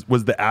was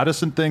the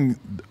Addison thing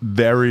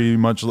very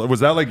much?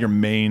 Was that like your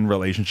main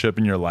relationship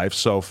in your life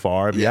so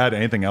far? Have you had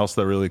anything else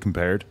that really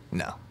compared?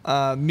 No.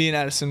 Me and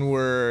Addison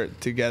were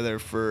together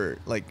for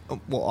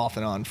off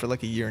and on for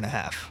like a year and a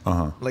half.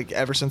 Like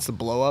ever since the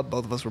blow up,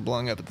 both of us were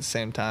blowing up at the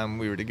same time.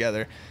 We were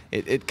together.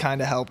 It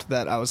kind of helped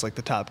that I was like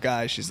the top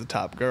guy. She's the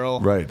top girl.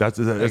 Right. That's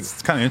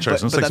kind of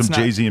interesting. It's like some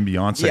Jay-Z and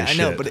Beyonce shit. Yeah, I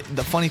know. But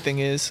the funny thing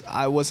is,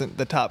 I wasn't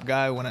the top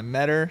guy when I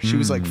met her. She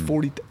was like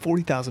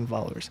 40,000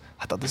 followers.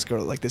 I thought this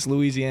girl, like this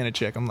Louisiana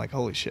chick, I'm like,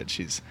 holy shit,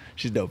 she's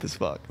dope as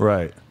fuck.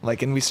 Right.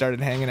 Like, and we started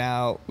hanging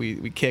out.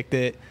 We kicked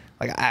it.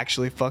 Like I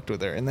actually fucked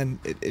with her, and then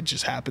it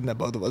just happened that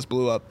both of us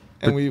blew up,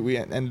 and we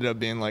ended up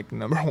being like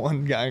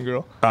 #1 guy and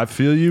girl. I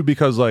feel you,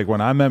 because like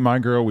when I met my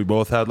girl, we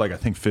both had like I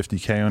think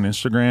 50K on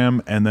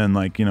Instagram, and then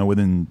like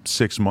within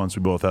 6 months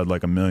we both had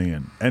like 1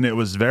 million, and it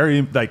was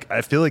very like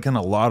I feel like in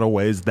a lot of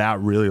ways that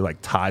really like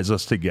ties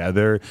us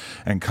together,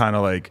 and kind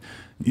of like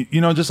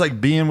just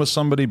like being with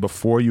somebody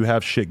before you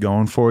have shit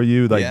going for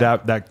you, like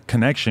that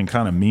connection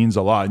kind of means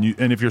a lot.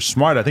 And if you're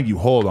smart, I think you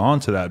hold on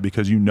to that,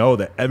 because you know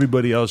that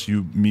everybody else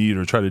you meet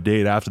or try to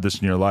date after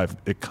this in your life,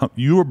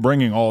 you were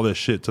bringing all this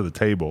shit to the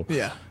table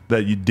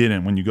that you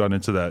didn't when you got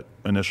into that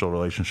initial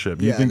relationship.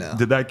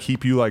 Did that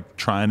keep you like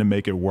trying to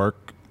make it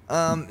work?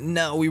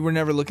 No, we were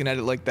never looking at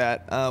it like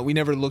that. We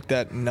never looked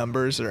at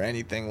numbers or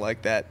anything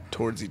like that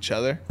towards each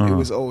other. It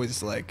was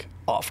always like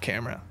off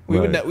camera. We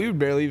would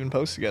barely even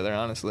post together,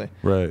 honestly.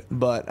 Right.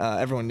 But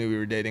everyone knew we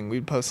were dating.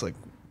 We'd post like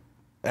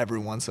every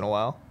once in a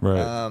while.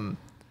 Right.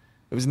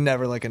 It was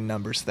never like a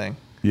numbers thing.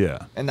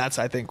 Yeah. And that's,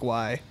 I think,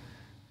 why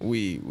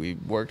we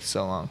worked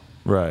so long.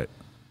 Right.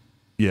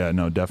 Yeah,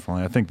 no,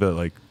 definitely. I think that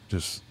like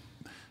just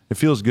it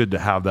feels good to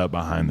have that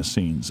behind the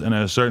scenes. And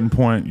at a certain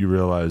point you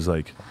realize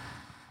like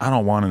I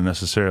don't want to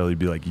necessarily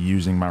be like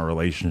using my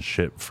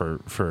relationship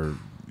for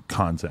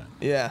content.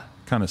 Yeah.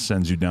 Kind of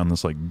sends you down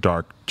this like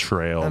dark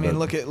trail. I mean,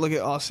 look at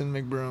Austin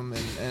McBroom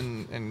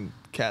and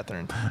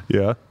Catherine.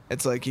 Yeah.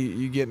 It's like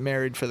you get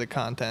married for the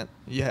content.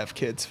 You have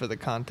kids for the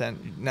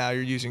content. Now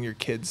you're using your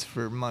kids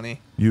for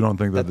money. You don't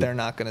think that they're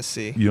not going to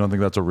see. You don't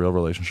think that's a real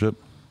relationship?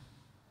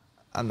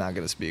 I'm not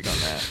going to speak on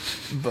that.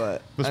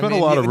 But there's been a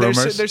lot of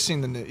rumors. There's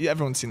seen the news.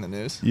 Everyone's seen the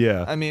news.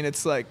 Yeah. I mean,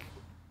 it's like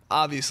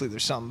obviously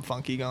there's something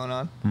funky going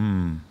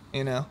on.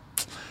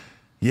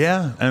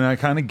 Yeah, and I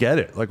kind of get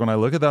it. Like when I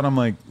look at that, I'm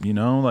like,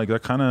 like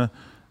that kind of,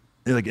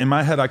 like in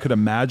my head, I could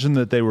imagine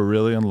that they were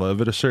really in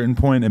love at a certain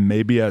point, and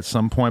maybe at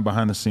some point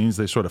behind the scenes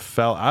they sort of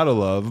fell out of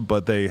love,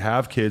 but they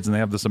have kids and they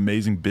have this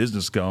amazing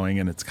business going,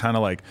 and it's kind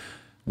of like,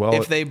 well,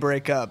 if they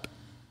break up,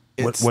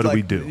 what do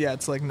we do? Yeah,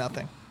 it's like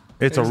nothing.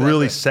 It's a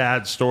really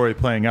sad story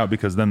playing out,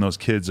 because then those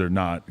kids are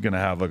not going to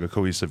have like a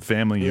cohesive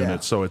family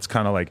unit. So it's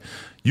kind of like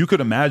you could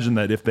imagine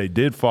that if they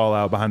did fall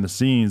out behind the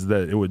scenes,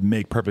 that it would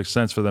make perfect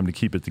sense for them to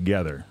keep it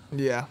together.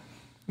 Yeah.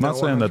 I'm not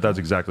saying that that's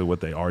exactly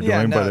what they are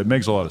doing, but it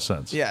makes a lot of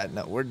sense. Yeah,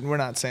 no, we're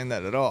not saying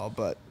that at all.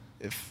 But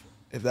if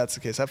that's the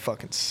case, that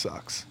fucking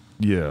sucks.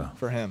 Yeah.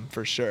 For him,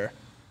 for sure.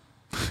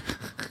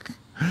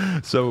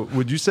 So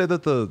would you say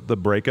that the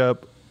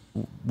breakup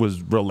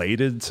was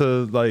related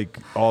to like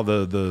all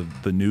the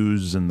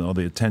news and all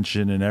the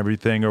attention and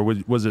everything, or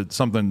was it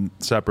something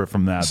separate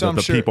from that that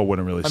the people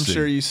wouldn't really see? I'm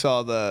sure you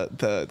saw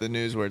the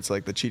news where it's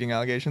like the cheating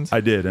allegations.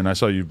 I did, and I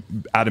saw you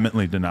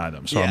adamantly deny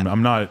them, so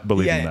I'm not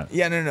believing that.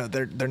 Yeah, no,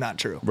 they're not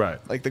true. Right.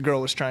 Like the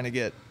girl was trying to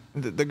get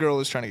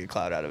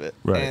clout out of it,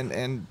 right.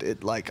 and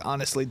it like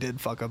honestly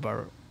did fuck up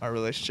our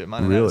relationship.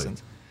 Mine and really?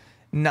 Addison's.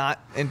 Not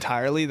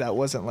entirely. That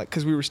wasn't like,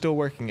 because we were still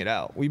working it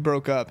out. We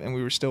broke up and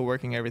we were still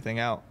working everything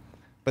out.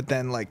 But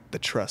then, like, the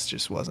trust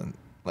just wasn't,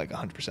 like,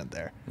 100%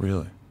 there.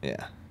 Really?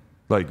 Yeah.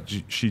 Like,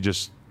 she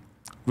just...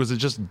 Was it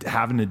just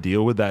having to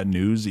deal with that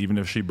news, even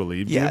if she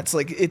believed you? Yeah, it's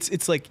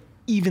like,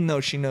 even though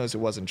she knows it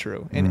wasn't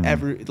true. And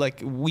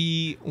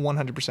we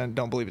 100%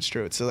 don't believe it's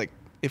true. It's like,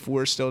 if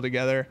we're still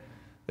together,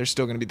 there's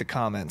still going to be the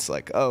comments,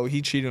 like, oh,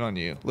 he cheated on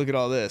you. Look at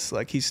all this.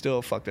 Like, he's still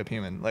a fucked up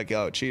human. Like,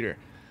 oh, cheater.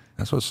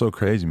 That's what's so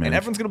crazy, man. And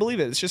everyone's going to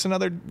believe it. It's just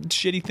another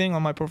shitty thing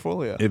on my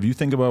portfolio. If you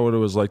think about what it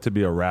was like to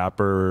be a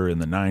rapper in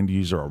the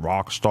 90s or a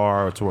rock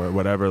star or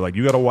whatever, like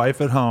you got a wife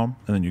at home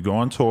and then you go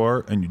on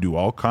tour and you do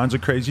all kinds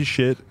of crazy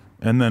shit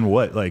And then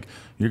what? Like,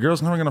 your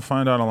girl's never gonna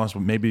find out unless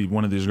maybe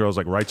one of these girls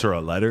like writes her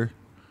a letter.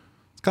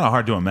 It's kind of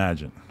hard to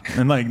imagine.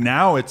 And like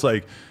now it's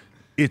like,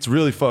 it's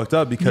really fucked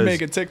up because You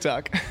make a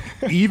TikTok.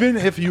 even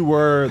if you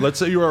were, let's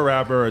say you were a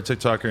rapper or a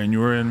TikToker and you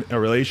were in a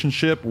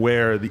relationship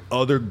where the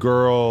other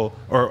girl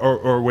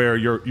or where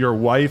your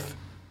wife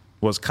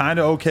was kind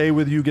of okay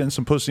with you getting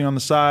some pussy on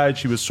the side,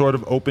 she was sort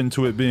of open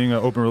to it being an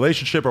open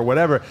relationship or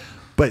whatever,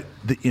 but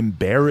the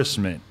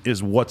embarrassment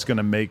is what's going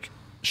to make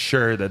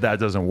sure that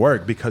doesn't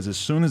work, because as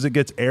soon as it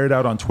gets aired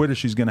out on Twitter,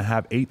 she's going to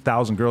have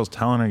 8,000 girls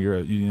telling her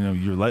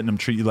you're letting them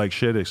treat you like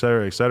shit, et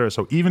cetera, et cetera.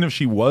 So even if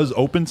she was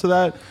open to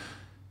that,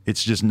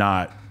 it's just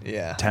not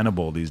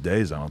tenable these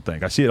days, I don't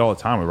think. I see it all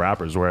the time with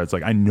rappers where it's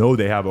like, I know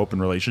they have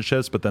open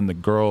relationships, but then the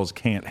girls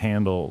can't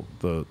handle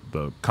the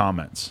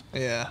comments.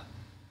 Yeah.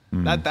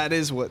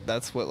 That's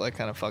what like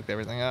kind of fucked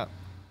everything up.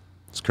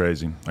 It's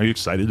crazy. Are you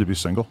excited to be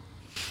single?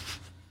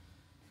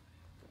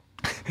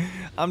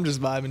 I'm just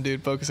vibing,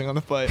 dude, focusing on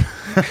the fight.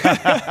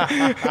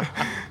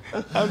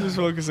 I'm just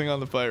focusing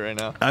on the fight right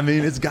now. I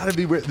mean, it's got to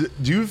be weird.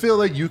 Do you feel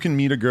like you can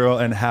meet a girl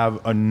and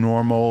have a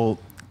normal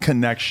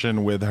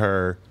connection with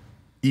her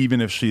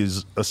even if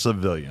she's a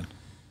civilian?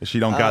 If she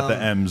don't got the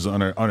M's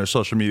on her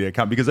social media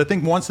account? Because I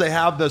think once they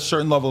have the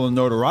certain level of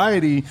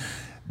notoriety,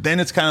 then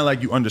it's kind of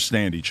like you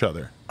understand each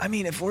other. I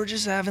mean, if we're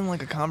just having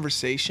like a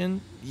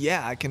conversation,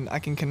 yeah, I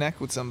can connect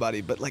with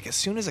somebody. But like as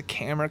soon as a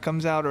camera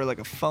comes out or like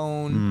a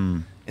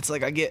phone, it's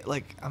like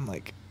I'm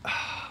like,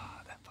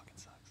 that fucking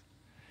sucks.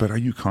 But are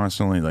you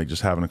constantly like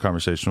just having a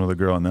conversation with a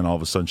girl and then all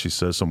of a sudden she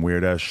says some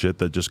weird ass shit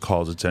that just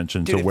calls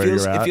attention to where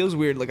you're at? It feels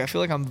weird. Like I feel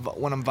like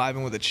when I'm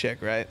vibing with a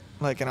chick, right?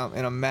 Like and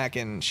I'm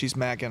macking, she's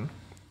macking,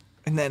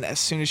 and then as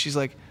soon as she's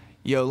like,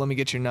 "Yo, let me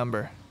get your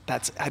number,"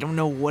 I don't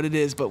know what it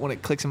is, but when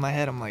it clicks in my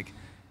head, I'm like,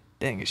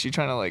 dang, is she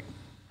trying to like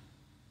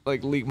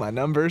leak my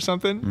number or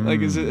something?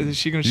 Like, is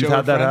she gonna show her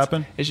friends? That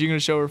happen? Is she gonna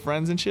show her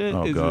friends and shit?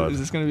 Oh, God. Is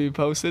this gonna be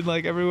posted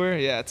like everywhere?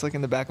 Yeah, it's like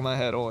in the back of my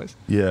head always.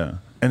 Yeah,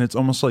 and it's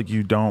almost like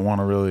you don't want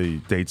to really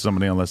date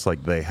somebody unless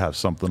like they have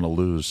something to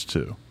lose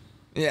too.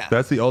 Yeah,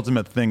 that's the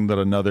ultimate thing that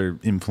another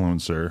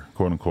influencer,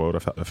 quote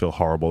unquote, I feel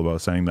horrible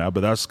about saying that,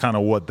 but that's kind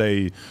of what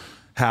they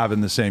have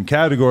in the same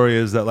category,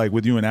 is that like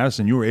with you and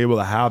Addison, you were able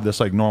to have this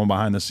like normal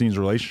behind the scenes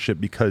relationship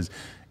because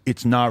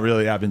it's not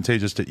really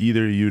advantageous to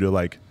either of you to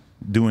like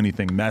do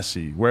anything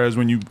messy. Whereas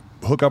when you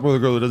hook up with a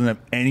girl that doesn't have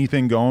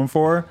anything going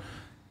for her,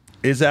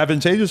 it's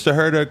advantageous to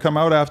her to come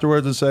out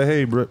afterwards and say,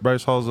 hey,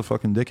 Bryce Hall's a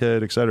fucking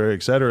dickhead, et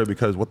cetera,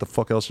 because what the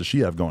fuck else does she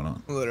have going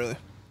on? Literally.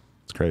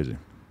 It's crazy.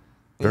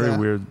 Very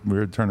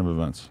weird turn of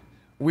events.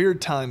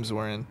 Weird times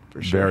we're in,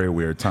 for sure. Very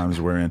weird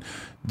times we're in.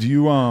 Do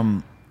you,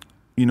 when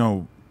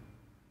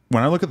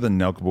I look at the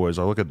Nelk Boys,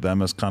 I look at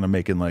them as kind of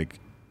making like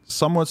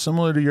somewhat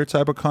similar to your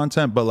type of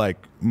content, but like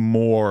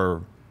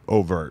more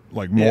overt,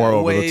 like more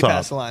over the top,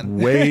 past the line.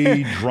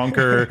 Way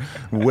drunker,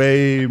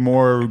 way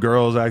more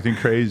girls acting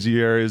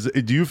crazier.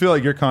 Do you feel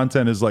like your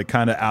content is like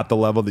kind of at the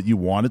level that you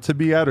want it to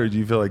be at, or do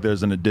you feel like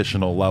there's an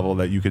additional level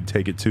that you could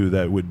take it to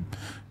that would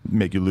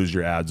make you lose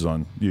your ads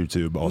on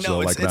YouTube?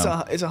 Also, no, it's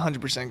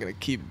 100% gonna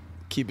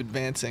keep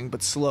advancing,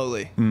 but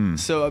slowly.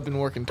 So I've been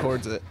working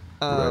towards it.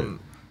 Right.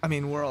 I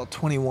mean, we're all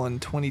 21,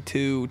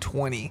 22,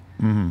 20.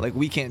 Like,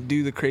 we can't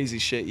do the crazy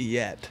shit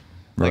yet,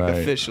 like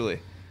officially.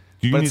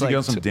 You need to get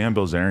on some Dan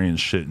Bilzerian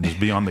shit and just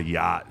be on the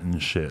yacht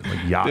and shit,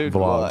 like yacht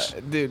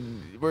vlogs.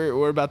 Dude,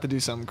 we're about to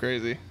do something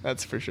crazy.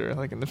 That's for sure,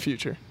 like in the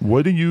future.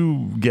 What are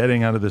you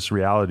getting out of this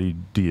reality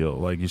deal?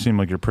 Like, you seem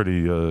like you're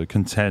pretty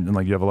content and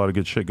like you have a lot of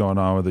good shit going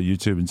on with the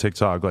YouTube and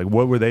TikTok. Like,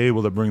 what were they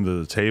able to bring to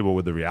the table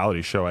with the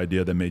reality show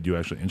idea that made you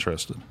actually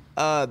interested?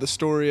 The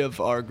story of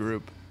our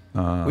group.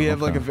 We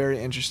have like a very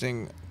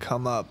interesting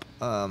come up.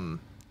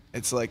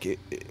 It's like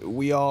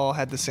we all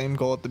had the same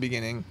goal at the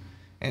beginning,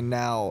 and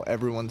now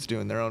everyone's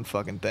doing their own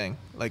fucking thing.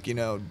 Like,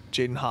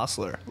 Jaden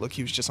Hossler. Look,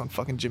 he was just on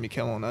fucking Jimmy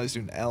Kimmel, and now he's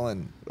doing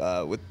Ellen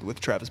with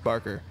Travis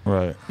Barker.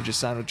 Right. He just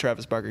signed with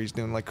Travis Barker. He's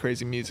doing like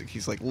crazy music.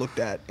 He's like looked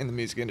at in the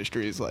music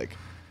industry as like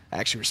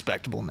actually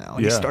respectable now.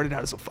 And he started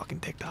out as a fucking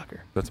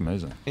TikToker. That's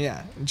amazing.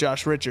 Yeah. And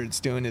Josh Richards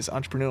doing his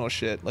entrepreneurial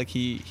shit. Like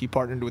he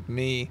partnered with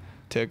me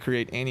to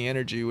create Annie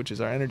Energy, which is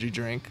our energy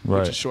drink,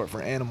 which is short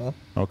for animal.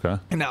 Okay.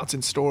 And now it's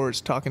in stores,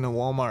 talking to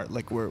Walmart.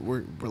 Like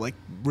we're like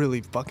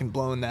really fucking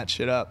blowing that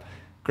shit up.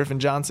 Griffin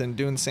Johnson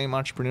doing the same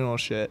entrepreneurial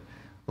shit.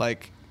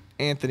 Like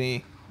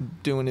Anthony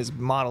doing his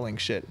modeling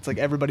shit. It's like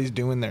everybody's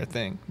doing their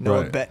thing.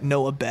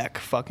 Noah Beck,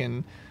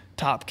 fucking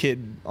top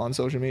kid on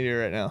social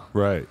media right now.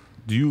 Right.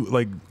 Do you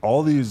like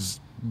all these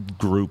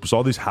groups,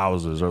 all these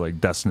houses are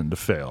like destined to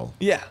fail?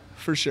 Yeah,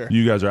 for sure.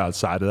 You guys are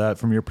outside of that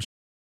from your perspective?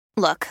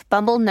 Look,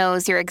 Bumble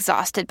knows you're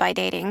exhausted by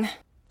dating.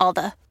 All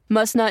the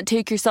must not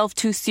take yourself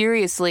too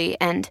seriously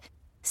and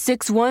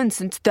 6'1"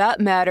 since that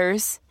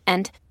matters.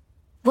 And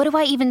what do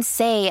I even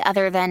say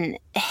other than,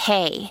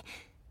 hey?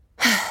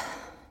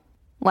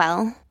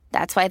 Well,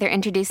 that's why they're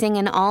introducing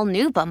an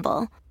all-new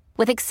Bumble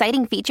with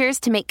exciting features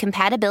to make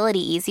compatibility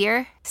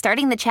easier,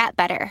 starting the chat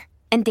better,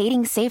 and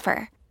dating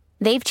safer.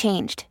 They've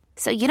changed,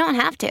 so you don't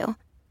have to.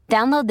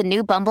 Download the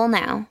new Bumble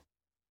now.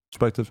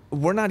 perspective?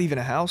 We're not even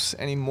a house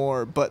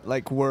anymore, but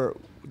like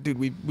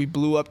we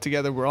blew up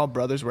together. We're all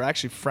brothers. We're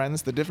actually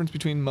friends. The difference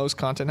between most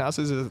content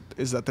houses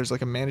is that there's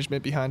like a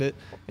management behind it,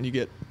 and you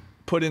get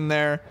put in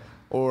there,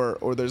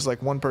 or there's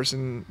like one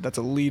person that's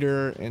a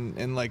leader,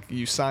 and like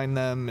you sign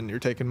them, and you're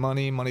taking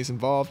money's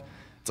involved.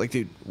 It's like,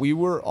 dude, we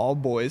were all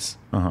boys.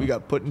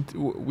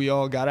 We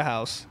all got a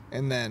house,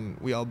 and then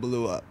we all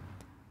blew up.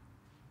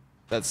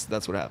 That's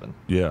what happened.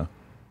 Yeah.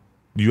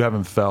 You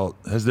haven't felt,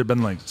 has there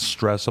been like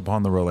stress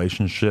upon the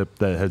relationship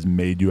that has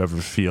made you ever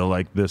feel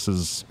like this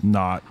is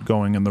not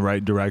going in the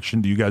right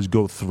direction? Do you guys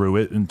go through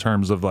it in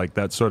terms of like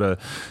that sort of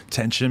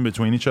tension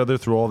between each other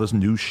through all this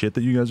new shit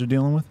that you guys are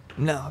dealing with?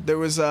 No, there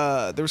was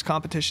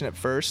competition at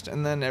first,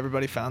 and then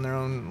everybody found their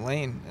own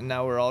lane, and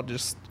now we're all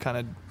just kind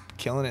of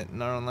killing it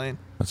in our own lane.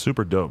 That's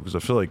super dope, because I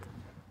feel like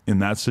in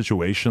that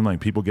situation, like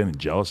people getting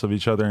jealous of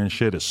each other and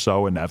shit is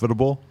so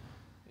inevitable.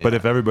 Yeah. But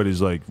if everybody's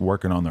like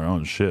working on their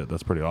own shit,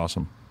 that's pretty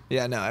awesome.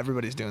 Yeah, no,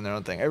 everybody's doing their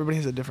own thing. Everybody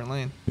has a different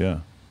lane.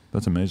 Yeah,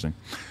 that's amazing.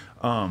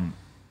 Do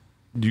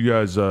you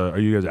guys are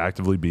you guys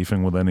actively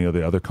beefing with any of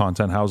the other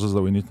content houses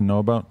that we need to know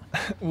about?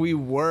 We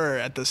were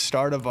at the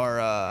start of our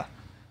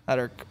at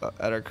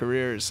our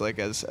careers, like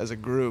as a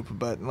group,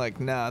 but like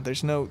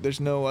there's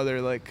no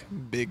other like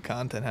big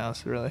content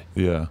house really.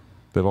 Yeah.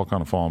 They've all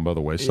kind of fallen by the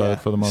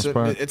wayside for the most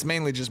part. It's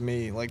mainly just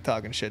me like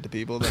talking shit to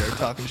people that are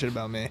talking shit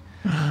about me.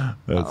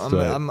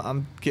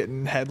 I'm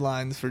getting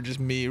headlines for just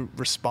me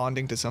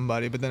responding to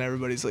somebody, but then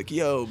everybody's like,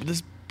 yo,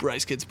 this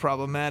Bryce kid's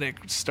problematic,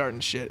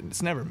 starting shit. And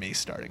it's never me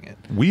starting it.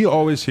 We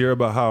always hear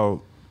about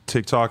how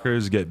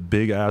TikTokers get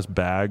big ass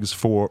bags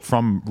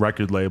from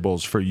record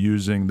labels for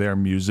using their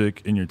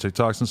music in your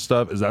TikToks and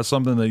stuff. Is that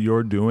something that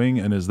you're doing,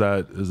 and is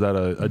that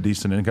a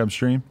decent income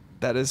stream?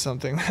 That is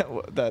something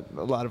that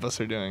a lot of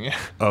us are doing. Yeah.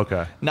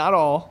 Okay. Not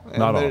all.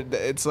 Not all.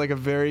 It's like a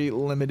very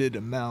limited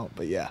amount,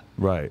 but yeah.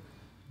 Right.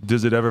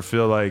 Does it ever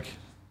feel like,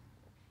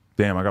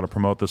 damn, I got to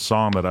promote this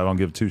song that I don't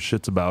give two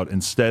shits about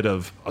instead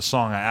of a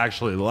song I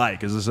actually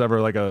like? Is this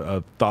ever like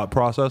a thought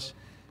process?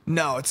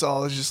 No, it's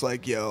just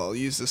like, yo, I'll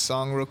use this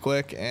song real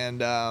quick,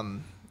 and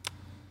I'm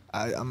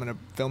going to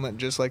film it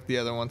just like the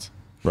other ones.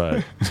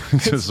 Right.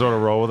 Just sort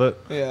of roll with it?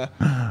 Yeah.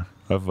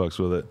 I fucks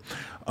with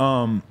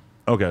it.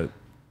 Okay.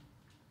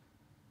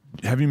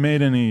 Have you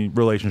made any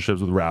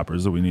relationships with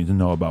rappers that we need to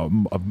know about?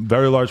 A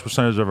very large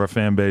percentage of our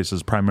fan base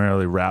is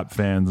primarily rap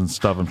fans and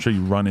stuff. I'm sure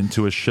you run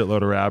into a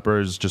shitload of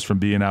rappers just from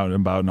being out and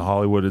about in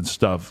Hollywood and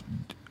stuff.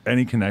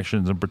 Any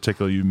connections in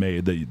particular you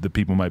made that the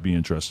people might be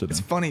interested in? It's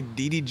funny,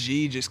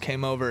 DDG just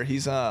came over.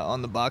 He's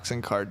on the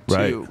boxing card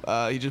too.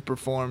 Right. He just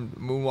performed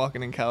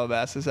Moonwalking in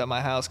Calabasas at my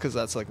house because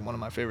that's like one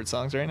of my favorite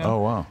songs right now. Oh,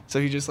 wow. So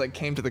he just like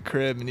came to the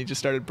crib and he just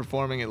started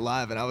performing it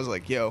live, and I was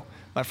like, yo,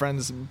 my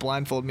friends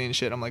blindfold me and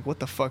shit. I'm like, what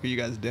the fuck are you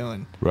guys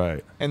doing?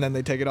 Right. And then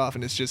they take it off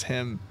and it's just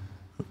him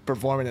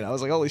performing it. I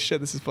was like, holy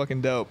shit, this is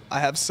fucking dope. I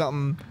have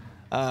something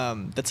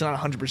that's not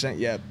 100%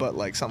 yet, but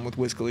like something with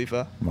Wiz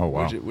Khalifa. Oh,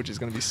 wow. Which is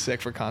going to be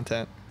sick for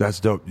content. That's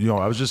dope. You know,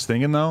 I was just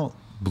thinking though,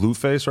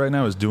 Blueface right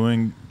now is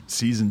doing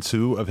season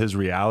 2 of his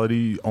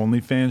reality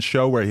OnlyFans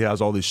show where he has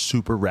all these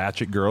super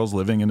ratchet girls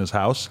living in his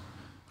house.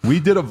 We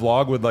did a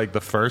vlog with like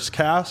the first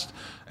cast,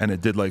 and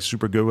it did like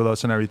super good with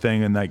us and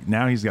everything. And like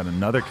now he's got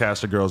another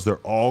cast of girls. They're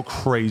all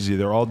crazy.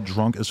 They're all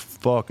drunk as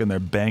fuck, and they're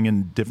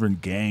banging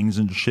different gangs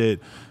and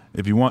shit.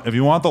 If you want the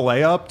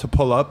layup to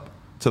pull up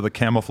to the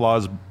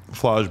camouflage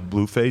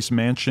Blueface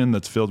mansion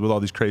that's filled with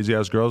all these crazy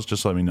ass girls,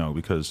 just let me know,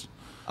 because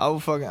I'll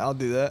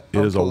do that.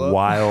 It is a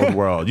wild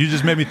world. You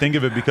just made me think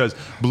of it because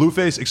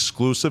Blueface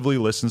exclusively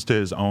listens to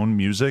his own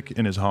music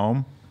in his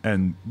home.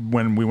 And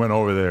when we went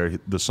over there,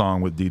 the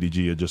song with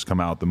DDG had just come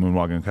out, the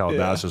Moonwalking in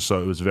Calabasas. Yeah.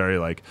 So it was very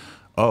like,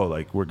 oh,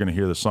 like we're going to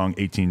hear the song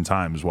 18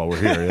 times while we're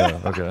here.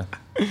 Yeah, okay.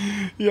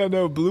 Yeah,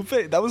 no,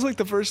 Blueface. That was like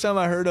the first time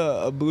I heard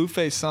a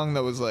Blueface song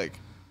that was like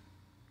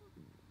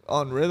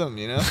on rhythm,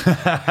 you know?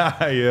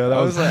 Yeah,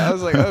 I was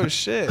like, oh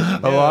shit. Yeah.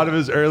 A lot of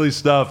his early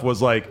stuff was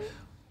like,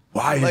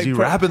 why is he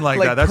rapping like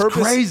that? That's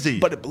crazy.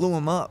 But it blew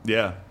him up.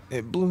 Yeah.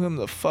 It blew him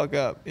the fuck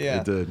up.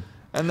 Yeah. It did.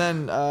 And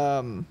then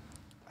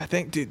I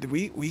think, dude,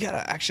 we got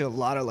actually a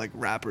lot of like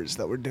rappers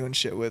that we're doing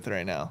shit with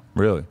right now.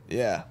 Really?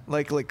 Yeah.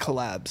 Like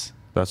collabs.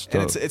 That's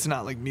dope. And it's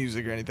not like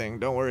music or anything.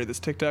 Don't worry, this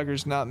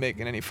TikToker's not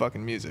making any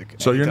fucking music.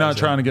 So you're not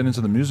trying to get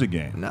into the music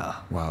game? No.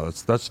 Wow,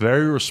 that's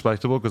very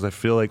respectable, because I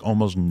feel like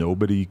almost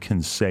nobody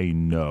can say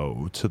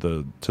no to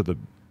the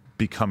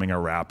becoming a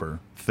rapper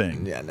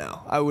thing. Yeah,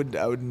 no. I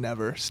would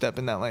never step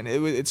in that lane.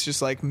 It's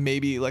just like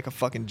maybe like a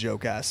fucking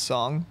joke ass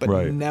song, but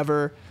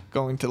never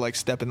going to like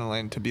step in the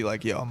lane to be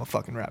like, yo, I'm a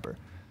fucking rapper.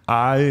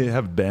 I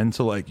have been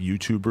to like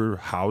YouTuber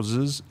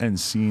houses and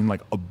seen like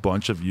a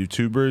bunch of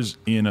YouTubers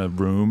in a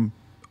room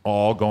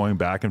all going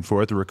back and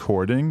forth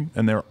recording,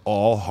 and they're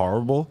all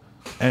horrible,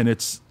 and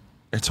it's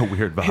a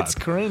weird vibe. It's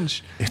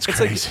cringe. It's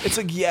crazy. It's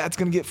like yeah, it's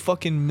gonna get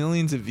fucking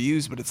millions of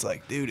views, but it's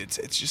like, dude, it's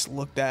just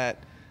looked at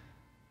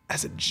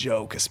as a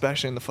joke,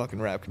 especially in the fucking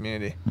rap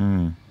community.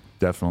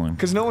 Definitely.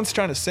 Because no one's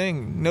trying to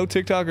sing. No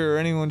TikToker or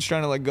anyone's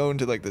trying to like go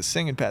into like the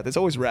singing path. It's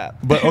always rap.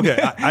 But okay,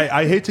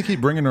 I hate to keep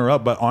bringing her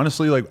up, but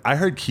honestly, like I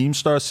heard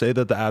Keemstar say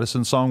that the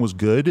Addison song was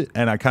good,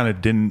 and I kind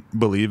of didn't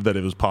believe that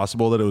it was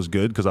possible that it was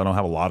good because I don't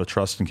have a lot of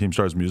trust in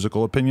Keemstar's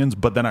musical opinions.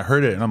 But then I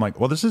heard it, and I'm like,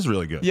 well, this is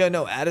really good. Yeah,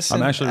 no,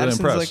 Addison. I'm actually really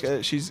impressed.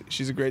 Like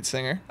she's a great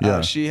singer. Yeah.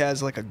 She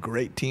has like a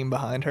great team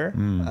behind her.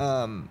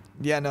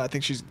 Yeah, no, I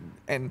think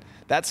and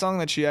that song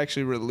that she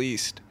actually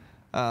released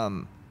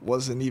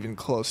wasn't even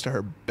close to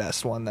her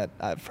best one that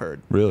I've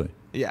heard. Really?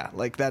 Yeah,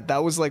 like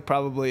that was like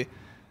probably,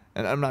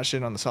 and I'm not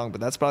shitting on the song,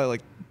 but that's probably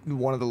like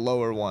one of the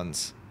lower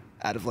ones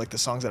out of like the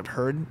songs that I've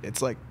heard.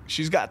 It's like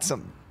she's got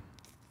some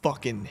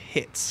fucking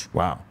hits.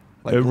 Wow.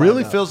 Like, it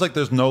really up. feels like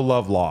there's no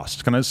love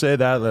lost. Can I say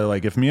that?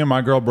 Like if me and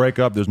my girl break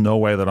up, there's no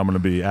way that I'm going to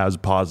be as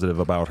positive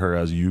about her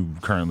as you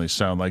currently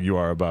sound like you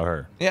are about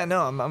her. Yeah,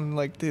 no, I'm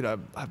like, dude, I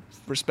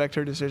respect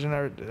her decision.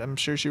 I'm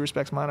sure she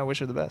respects mine. I wish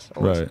her the best.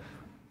 Always. Right.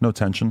 No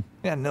tension?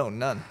 Yeah, no,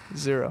 none.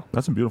 Zero.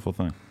 That's a beautiful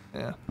thing.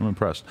 Yeah. I'm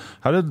impressed.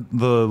 How did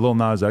the Lil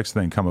Nas X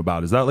thing come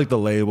about? Is that like the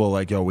label,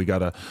 like, yo, we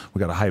gotta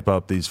hype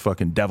up these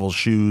fucking devil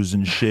shoes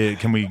and shit?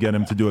 Can we get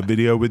him to do a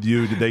video with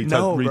you? Did they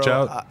reach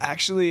out?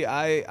 Actually,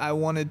 I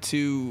wanted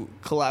to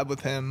collab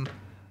with him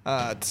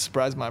to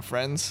surprise my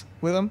friends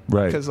with him.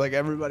 Right. Because like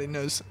everybody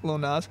knows Lil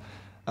Nas.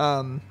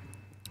 And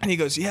he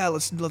goes, yeah,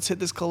 let's hit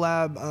this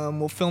collab.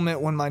 We'll film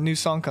it when my new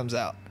song comes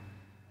out.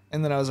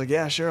 And then I was like,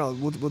 yeah, sure,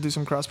 we'll do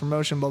some cross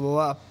promotion, blah,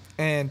 blah, blah.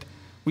 And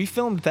we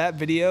filmed that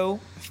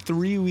video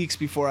 3 weeks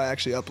before I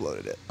actually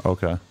uploaded it.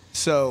 Okay.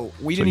 So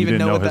we So didn't you even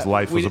didn't know that his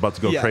life was about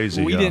to go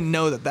crazy, We yeah. didn't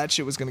know that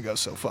shit was going to go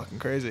so fucking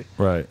crazy.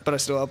 Right. But I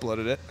still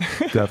uploaded it.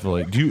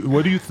 Definitely.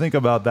 What do you think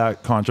about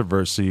that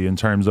controversy in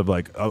terms of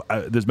like,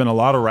 there's been a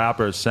lot of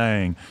rappers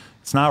saying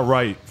it's not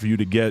right for you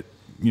to get,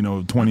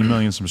 20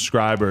 million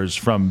subscribers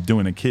from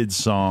doing a kid's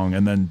song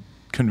and then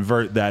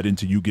convert that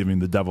into you giving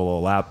the devil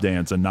a lap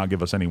dance and not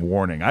give us any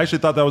warning. I actually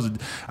thought that was,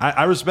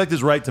 I respect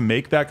his right to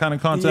make that kind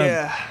of content.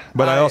 Yeah.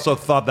 But I also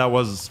thought that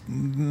was,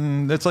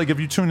 it's like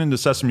if you tune into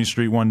Sesame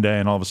Street one day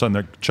and all of a sudden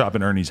they're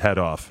chopping Ernie's head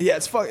off. Yeah,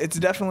 it's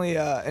definitely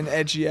an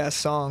edgy ass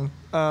song.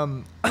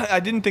 I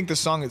didn't think the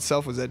song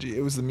itself was edgy.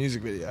 It was the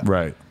music video.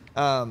 Right.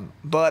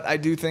 But I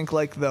do think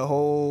like the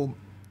whole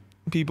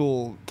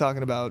people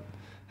talking about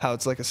how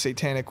it's like a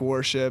satanic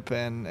worship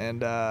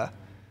and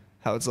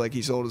how it's like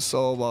he sold his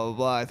soul, blah, blah,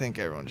 blah. I think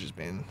everyone's just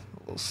being a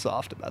little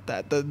soft about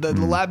that. The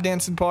lap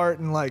dancing part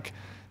and like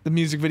the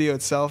music video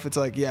itself, it's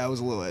like, yeah, it was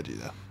a little edgy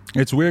though.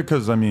 It's weird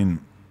because,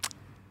 I'm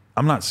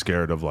not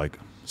scared of like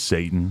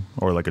Satan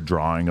or like a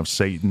drawing of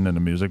Satan in a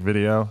music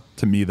video.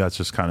 To me, that's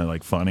just kind of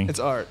like funny. It's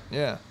art,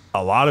 yeah.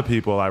 A lot of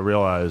people, I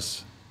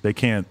realize, they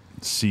can't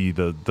see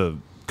the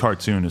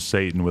cartoon as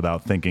Satan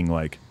without thinking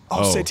like,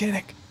 oh,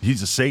 satanic.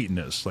 He's a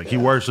Satanist. Like he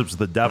worships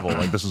the devil.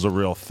 Like this is a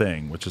real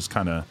thing, which is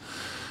kind of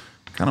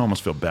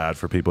almost feel bad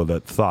for people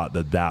that thought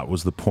that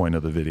was the point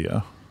of the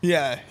video.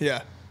 Yeah.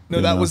 No,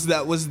 You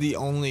that was the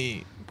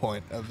only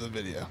point of the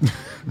video.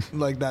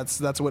 Like that's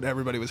what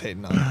everybody was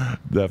hating on.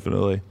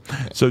 Definitely.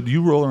 So do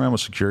you roll around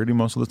with security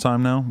most of the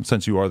time now,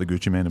 since you are the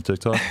Gucci Mane of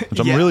TikTok? Which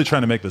I'm Yeah. really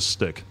trying to make this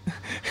stick.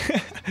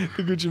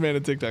 The Gucci Mane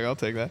of TikTok, I'll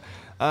take that.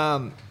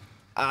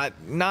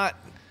 Not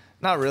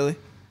really.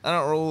 I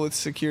don't roll with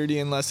security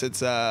unless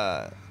it's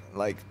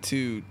like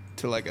to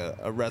like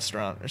a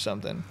restaurant or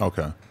something.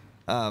 Okay.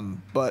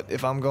 But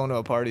if I'm going to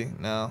a party,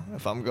 no.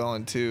 If I'm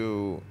going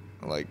to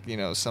like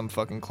some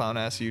fucking clown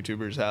ass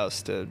YouTuber's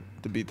house to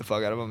beat the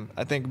fuck out of them,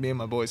 I think me and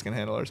my boys can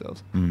handle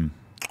ourselves.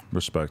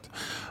 Respect.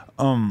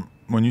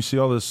 When you see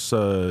all this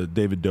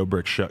David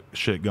Dobrik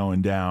shit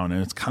going down,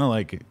 and it's kind of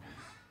like,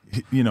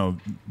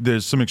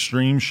 there's some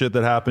extreme shit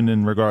that happened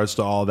in regards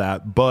to all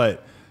that,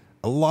 but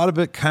a lot of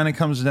it kind of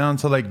comes down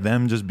to like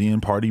them just being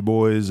party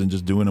boys and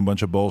just doing a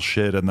bunch of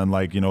bullshit. And then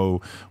like,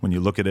 when you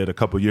look at it a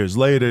couple years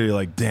later, you're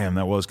like, damn,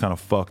 that was kind of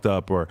fucked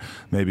up. Or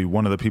maybe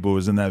one of the people who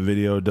was in that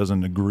video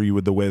doesn't agree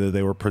with the way that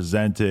they were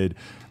presented.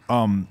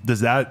 Does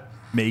that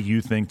make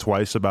you think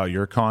twice about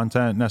your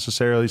content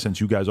necessarily,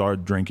 since you guys are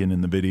drinking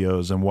in the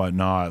videos and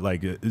whatnot?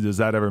 Like, does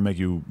that ever make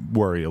you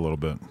worry a little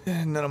bit?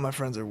 None of my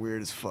friends are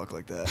weird as fuck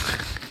like that.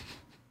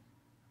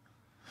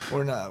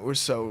 We're not. We're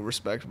so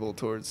respectable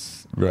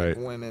towards Right.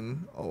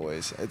 women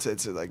always.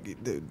 It's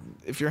like, dude,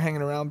 if you're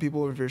hanging around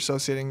people, if you're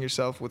associating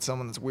yourself with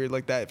someone that's weird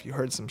like that, if you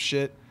heard some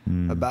shit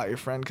about your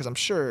friend, because I'm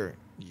sure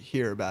you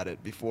hear about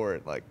it before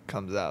it like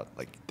comes out.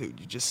 Like, dude,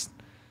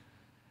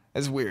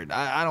 it's weird.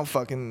 I don't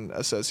fucking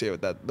associate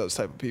with those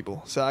type of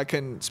people. So I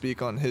couldn't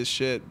speak on his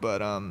shit,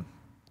 but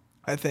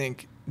I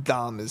think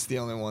Dom is the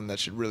only one that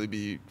should really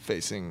be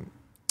facing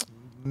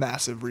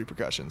massive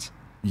repercussions.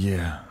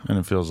 Yeah, and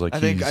it feels like I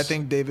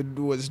think David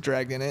was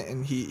dragged in it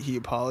and he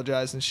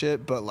apologized and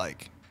shit, but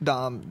like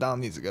Dom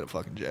needs to go to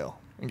fucking jail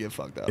and get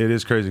fucked up. It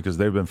is crazy because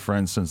they've been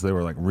friends since they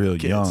were like real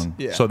young.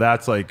 Yeah. So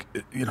that's like,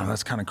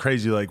 that's kind of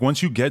crazy. Like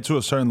once you get to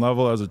a certain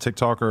level as a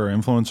TikToker or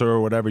influencer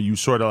or whatever, you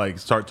sort of like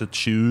start to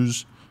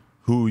choose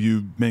who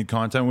you make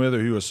content with or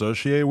who you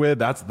associate with.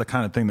 That's the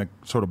kind of thing that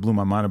sort of blew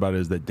my mind about it,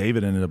 is that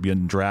David ended up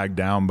getting dragged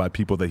down by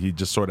people that he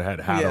just sort of had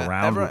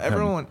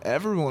around.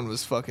 Everyone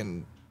was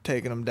fucking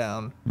taking him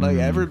down. Like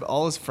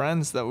all his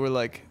friends that were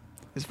like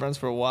his friends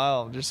for a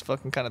while, just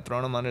fucking kind of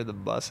throwing him under the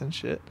bus and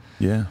shit.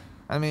 Yeah.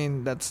 I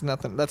mean, that's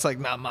nothing. That's like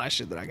not my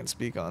shit that I can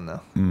speak on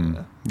though.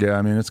 Yeah,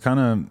 I mean, it's kind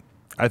of.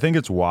 I think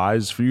it's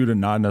wise for you to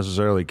not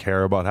necessarily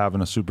care about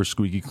having a super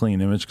squeaky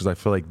clean image, because I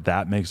feel like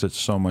that makes it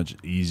so much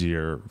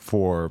easier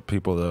for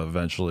people to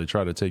eventually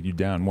try to take you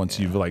down. Once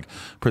you've like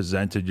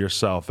presented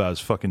yourself as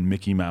fucking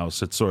Mickey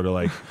Mouse, it's sort of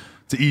like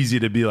it's easy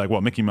to be like,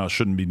 well, Mickey Mouse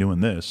shouldn't be doing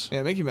this.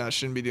 Yeah, Mickey Mouse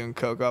shouldn't be doing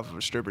coke off of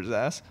a stripper's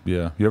ass.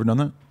 Yeah, you ever done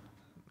that?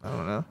 I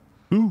don't know.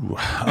 Ooh.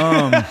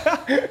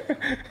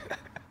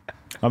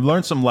 I've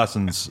learned some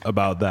lessons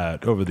about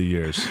that over the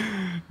years.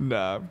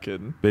 Nah, I'm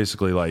kidding.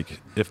 Basically,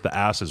 like, if the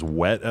ass is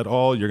wet at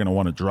all, you're going to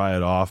want to dry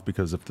it off,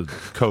 because if the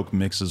coke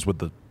mixes with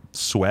the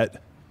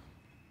sweat,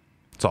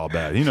 it's all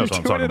bad. He knows what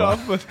I'm talking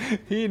about.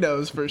 He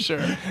knows for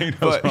sure. He knows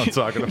what I'm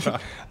talking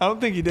about. I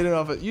don't think he did it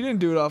off of... You didn't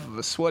do it off of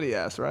a sweaty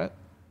ass, right?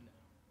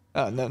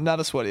 No,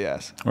 not a sweaty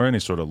ass. Or any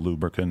sort of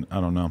lubricant.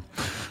 I don't know.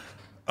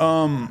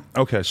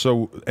 Okay,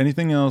 so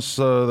anything else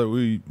that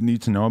we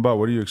need to know about?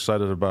 What are you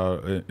excited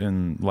about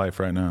in life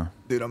right now?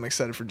 Dude, I'm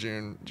excited for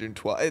June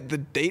 12th. The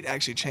date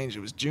actually changed. It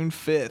was June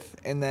 5th,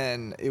 and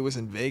then it was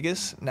in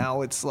Vegas.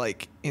 Now it's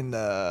like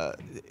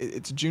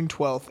it's June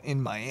 12th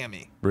in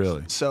Miami.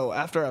 Really? So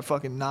after I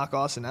fucking knock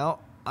Austin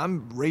out,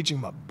 I'm raging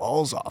my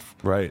balls off.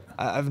 Right.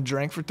 I haven't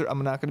drank for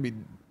I'm not going to be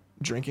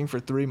drinking for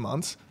 3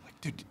 months.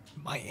 Like, dude,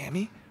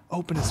 Miami?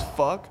 Open as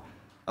fuck.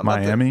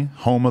 Miami,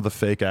 home of the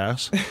fake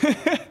ass.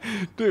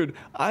 Dude,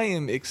 I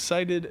am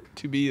excited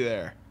to be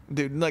there.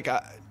 Dude, like,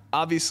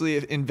 obviously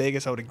in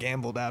Vegas I would have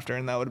gambled after,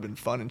 and that would have been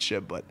fun and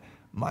shit, but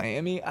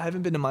Miami, I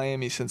haven't been to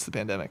Miami since the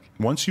pandemic.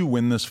 Once you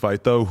win this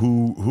fight, though,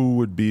 who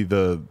would be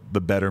the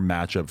better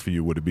matchup for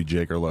you? Would it be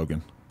Jake or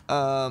Logan?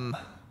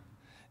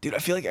 Dude, I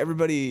feel like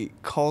everybody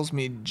calls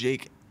me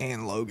Jake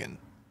and Logan,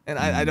 and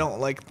I don't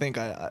think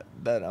that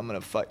I'm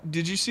gonna fight.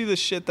 Did you see the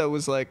shit that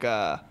was like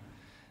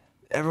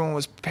everyone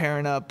was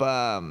pairing up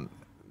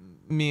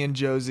me and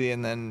Josie,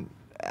 and then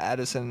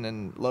Addison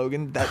and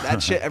Logan?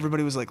 That shit,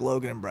 everybody was like,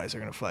 Logan and Bryce are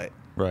gonna fight.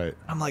 Right.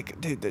 I'm like,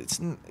 dude,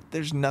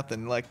 there's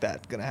nothing like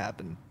that gonna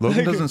happen.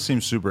 Logan doesn't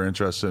seem super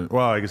interested.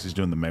 Well, I guess he's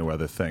doing the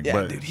Mayweather thing. Yeah,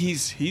 but dude,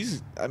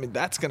 he's. I mean,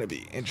 that's gonna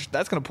be interesting.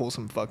 That's gonna pull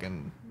some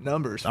fucking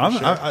numbers. For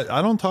sure.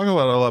 I don't talk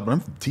about it a lot, but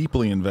I'm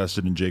deeply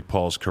invested in Jake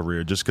Paul's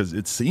career, just because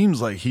it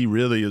seems like he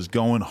really is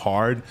going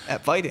hard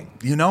at fighting.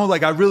 You know,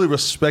 like, I really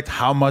respect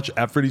how much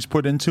effort he's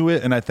put into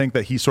it, and I think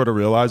that he sort of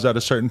realized at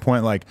a certain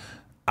point, like,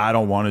 I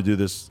don't want to do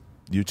this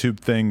YouTube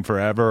thing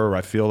forever, or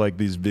I feel like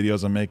these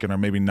videos I'm making are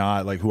maybe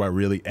not like who I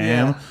really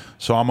am. Yeah.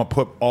 So I'm gonna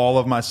put all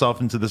of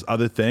myself into this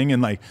other thing, and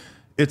like,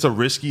 it's a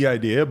risky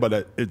idea,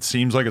 but it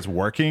seems like it's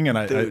working, and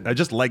I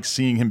just like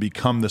seeing him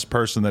become this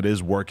person that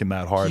is working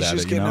that hard at it. He's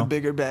just getting a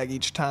bigger bag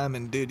each time,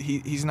 and dude,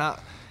 he's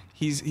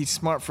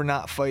smart for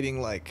not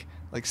fighting like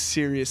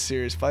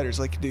serious fighters.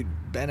 Like, dude,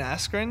 Ben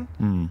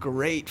Askren,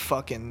 great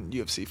fucking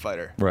UFC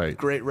fighter, right?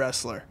 Great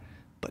wrestler.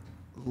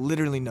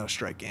 Literally no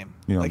strike game.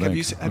 Like, have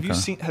you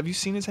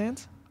seen his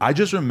hands? I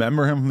just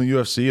remember him from the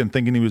UFC and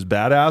thinking he was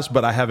badass,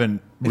 but I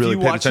haven't really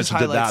paid attention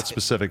to that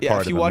specific part of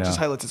him. If you watch his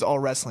highlights, it's all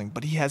wrestling,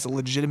 but he has a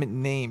legitimate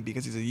name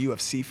because he's a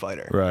UFC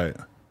fighter. Right.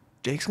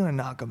 Jake's gonna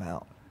knock him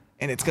out,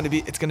 and it's gonna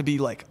be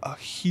like a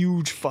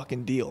huge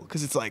fucking deal,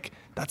 because it's like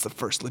that's the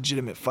first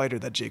legitimate fighter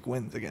that Jake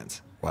wins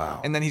against. Wow.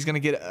 And then he's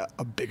gonna get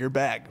a bigger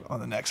bag on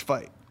the next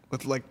fight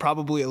with like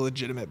probably a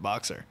legitimate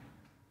boxer.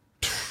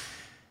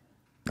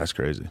 That's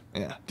crazy.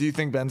 Yeah. Do you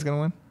think Ben's gonna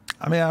win?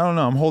 I mean, I don't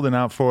know. I'm holding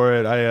out for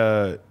it.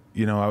 I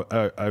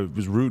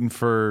was rooting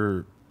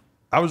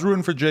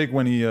for Jake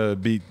when he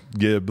beat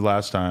Gibb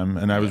last time,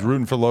 and I was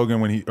rooting for Logan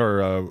when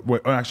I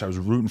was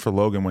rooting for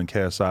Logan when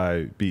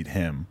KSI beat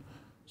him.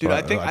 Dude, so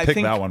I picked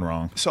think that one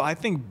wrong. So I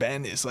think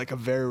Ben is like a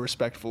very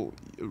respectable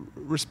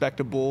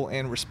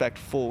and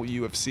respectful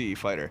UFC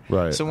fighter.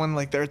 Right. So when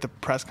like they're at the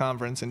press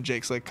conference and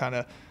Jake's like kind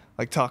of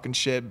like talking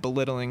shit,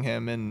 belittling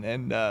him,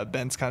 and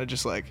Ben's kind of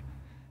just like,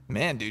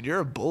 man, dude,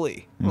 you're a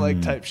bully,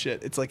 like type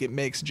shit. It's like it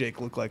makes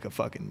Jake look like a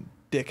fucking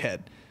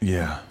dickhead.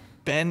 Yeah.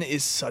 Ben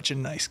is such a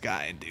nice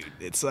guy, dude.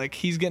 It's like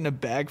he's getting a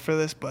bag for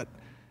this, but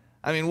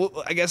I mean,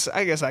 well, I guess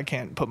I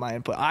can't put my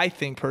input. I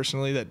think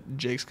personally that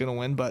Jake's gonna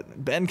win,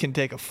 but Ben can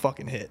take a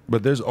fucking hit.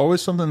 But there's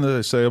always something that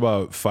they say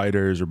about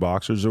fighters or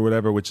boxers or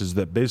whatever, which is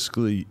that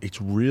basically it's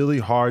really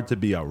hard to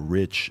be a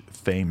rich,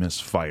 famous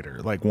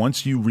fighter. Like,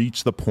 once you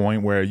reach the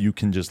point where you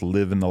can just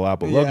live in the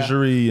lap of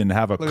luxury and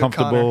have a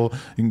comfortable,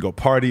 you can go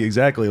party.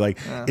 Exactly. Like,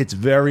 it's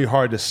very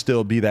hard to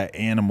still be that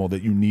animal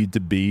that you need to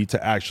be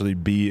to actually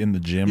be in the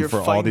gym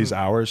all these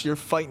hours. You're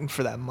fighting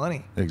for that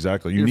money.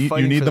 Exactly. You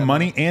need the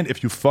money, and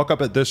if you fuck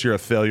up at this, you're a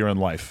failure in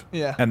life.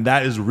 Yeah. And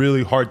that is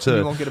really hard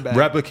to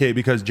replicate,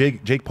 because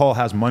Jake Paul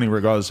has money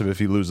regardless of if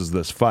he loses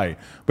this fight.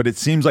 But it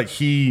seems like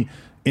he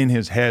in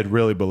his head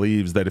really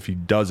believes that if he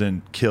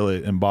doesn't kill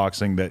it in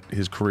boxing, that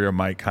his career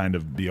might kind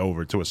of be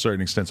over to a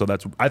certain extent. So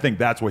I think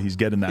that's where he's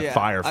getting that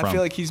fire from. I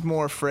feel like he's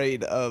more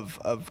afraid of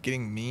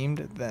getting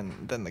memed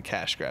than the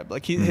cash grab.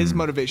 Like his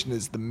motivation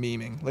is the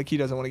memeing. Like he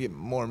doesn't want to get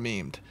more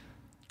memed.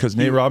 Because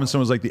Nate Robinson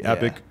was like the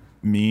epic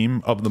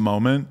meme of the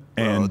moment,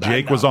 and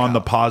Jake was on the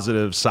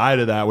positive side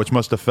of that, which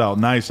must have felt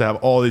nice to have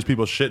all these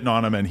people shitting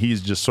on him, and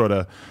he's just sort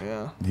of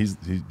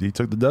he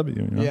took the W.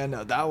 You know? Yeah,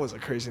 no, that was a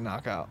crazy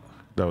knockout.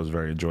 That was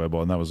very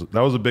enjoyable, and that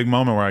was a big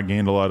moment where I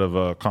gained a lot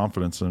of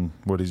confidence in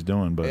what he's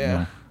doing.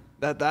 But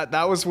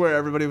that was where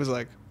everybody was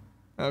like,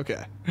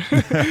 okay,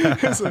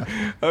 it's like,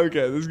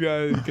 okay, this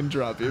guy can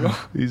drop you.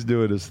 He's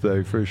doing his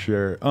thing for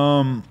sure.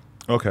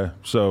 Okay,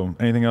 so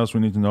anything else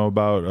we need to know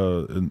about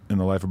in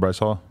the life of Bryce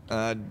Hall?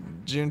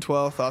 June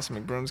 12th,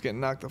 Austin McBroom's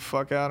getting knocked the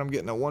fuck out. I'm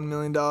getting a $1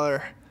 million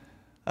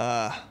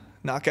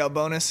knockout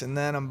bonus, and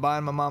then I'm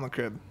buying my mama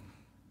crib.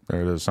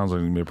 There it is. Sounds like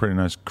it's going to be a pretty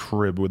nice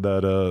crib with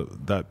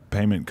that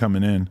payment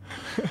coming in.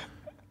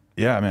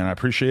 Yeah, man, I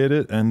appreciate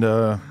it. And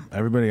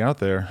everybody out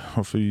there,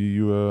 hopefully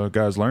you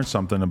guys learned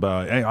something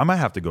about... Hey, I might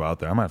have to go out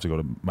there. I might have to go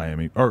to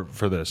Miami or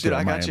for this. Dude,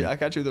 I got you. I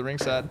got you the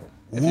ringside.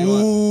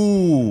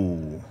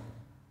 Ooh.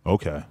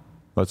 Okay.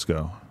 Let's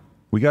go.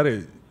 You got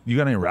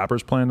any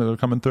rappers planned that are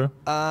coming through?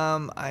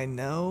 I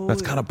know.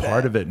 That's kind of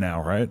part of it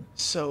now, right?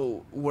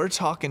 So we're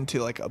talking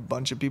to like a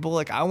bunch of people.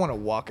 Like I want to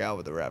walk out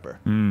with a rapper.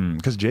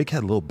 Because Jake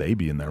had Lil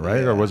Baby in there,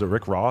 right? Yeah. Or was it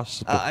Rick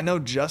Ross? I know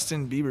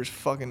Justin Bieber's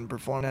fucking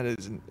performed at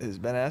his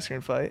Ben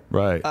Askren fight.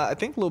 Right. I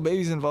think Lil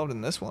Baby's involved in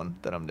this one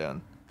that I'm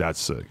doing.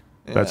 That's sick.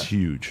 Yeah. That's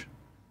huge.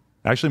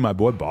 Actually, my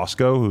boy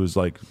Bosco, who's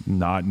like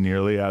not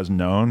nearly as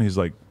known, he's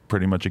like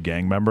pretty much a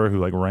gang member who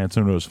like rants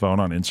into his phone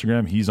on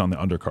Instagram. He's on the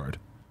undercard.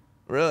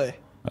 Really?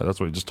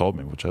 That's what he just told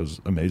me, which I was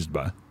amazed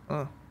by.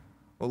 Well,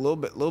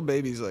 Lil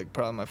Baby's like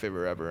probably my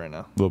favorite rapper right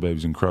now. Lil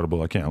Baby's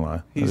incredible. I can't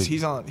lie.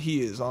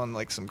 He is on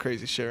like some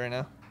crazy shit right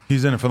now.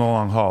 He's in it for the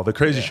long haul. The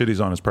crazy shit he's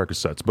on is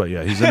Percocets, but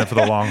yeah, he's in it for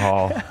the long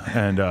haul,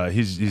 and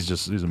he's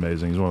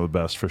amazing. He's one of the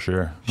best for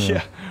sure.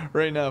 Yeah,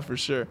 right now for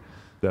sure.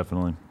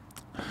 Definitely.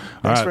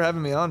 Thanks for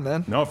having me on,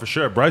 man. No, for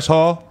sure. Bryce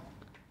Hall,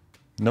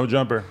 No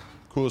Jumper.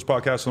 Coolest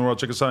podcast in the world.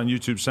 Check us out on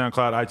YouTube,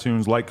 SoundCloud,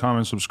 iTunes. Like,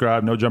 comment,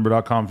 subscribe.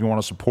 NoJumper.com if you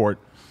want to support.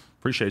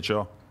 Appreciate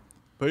y'all.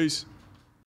 Peace.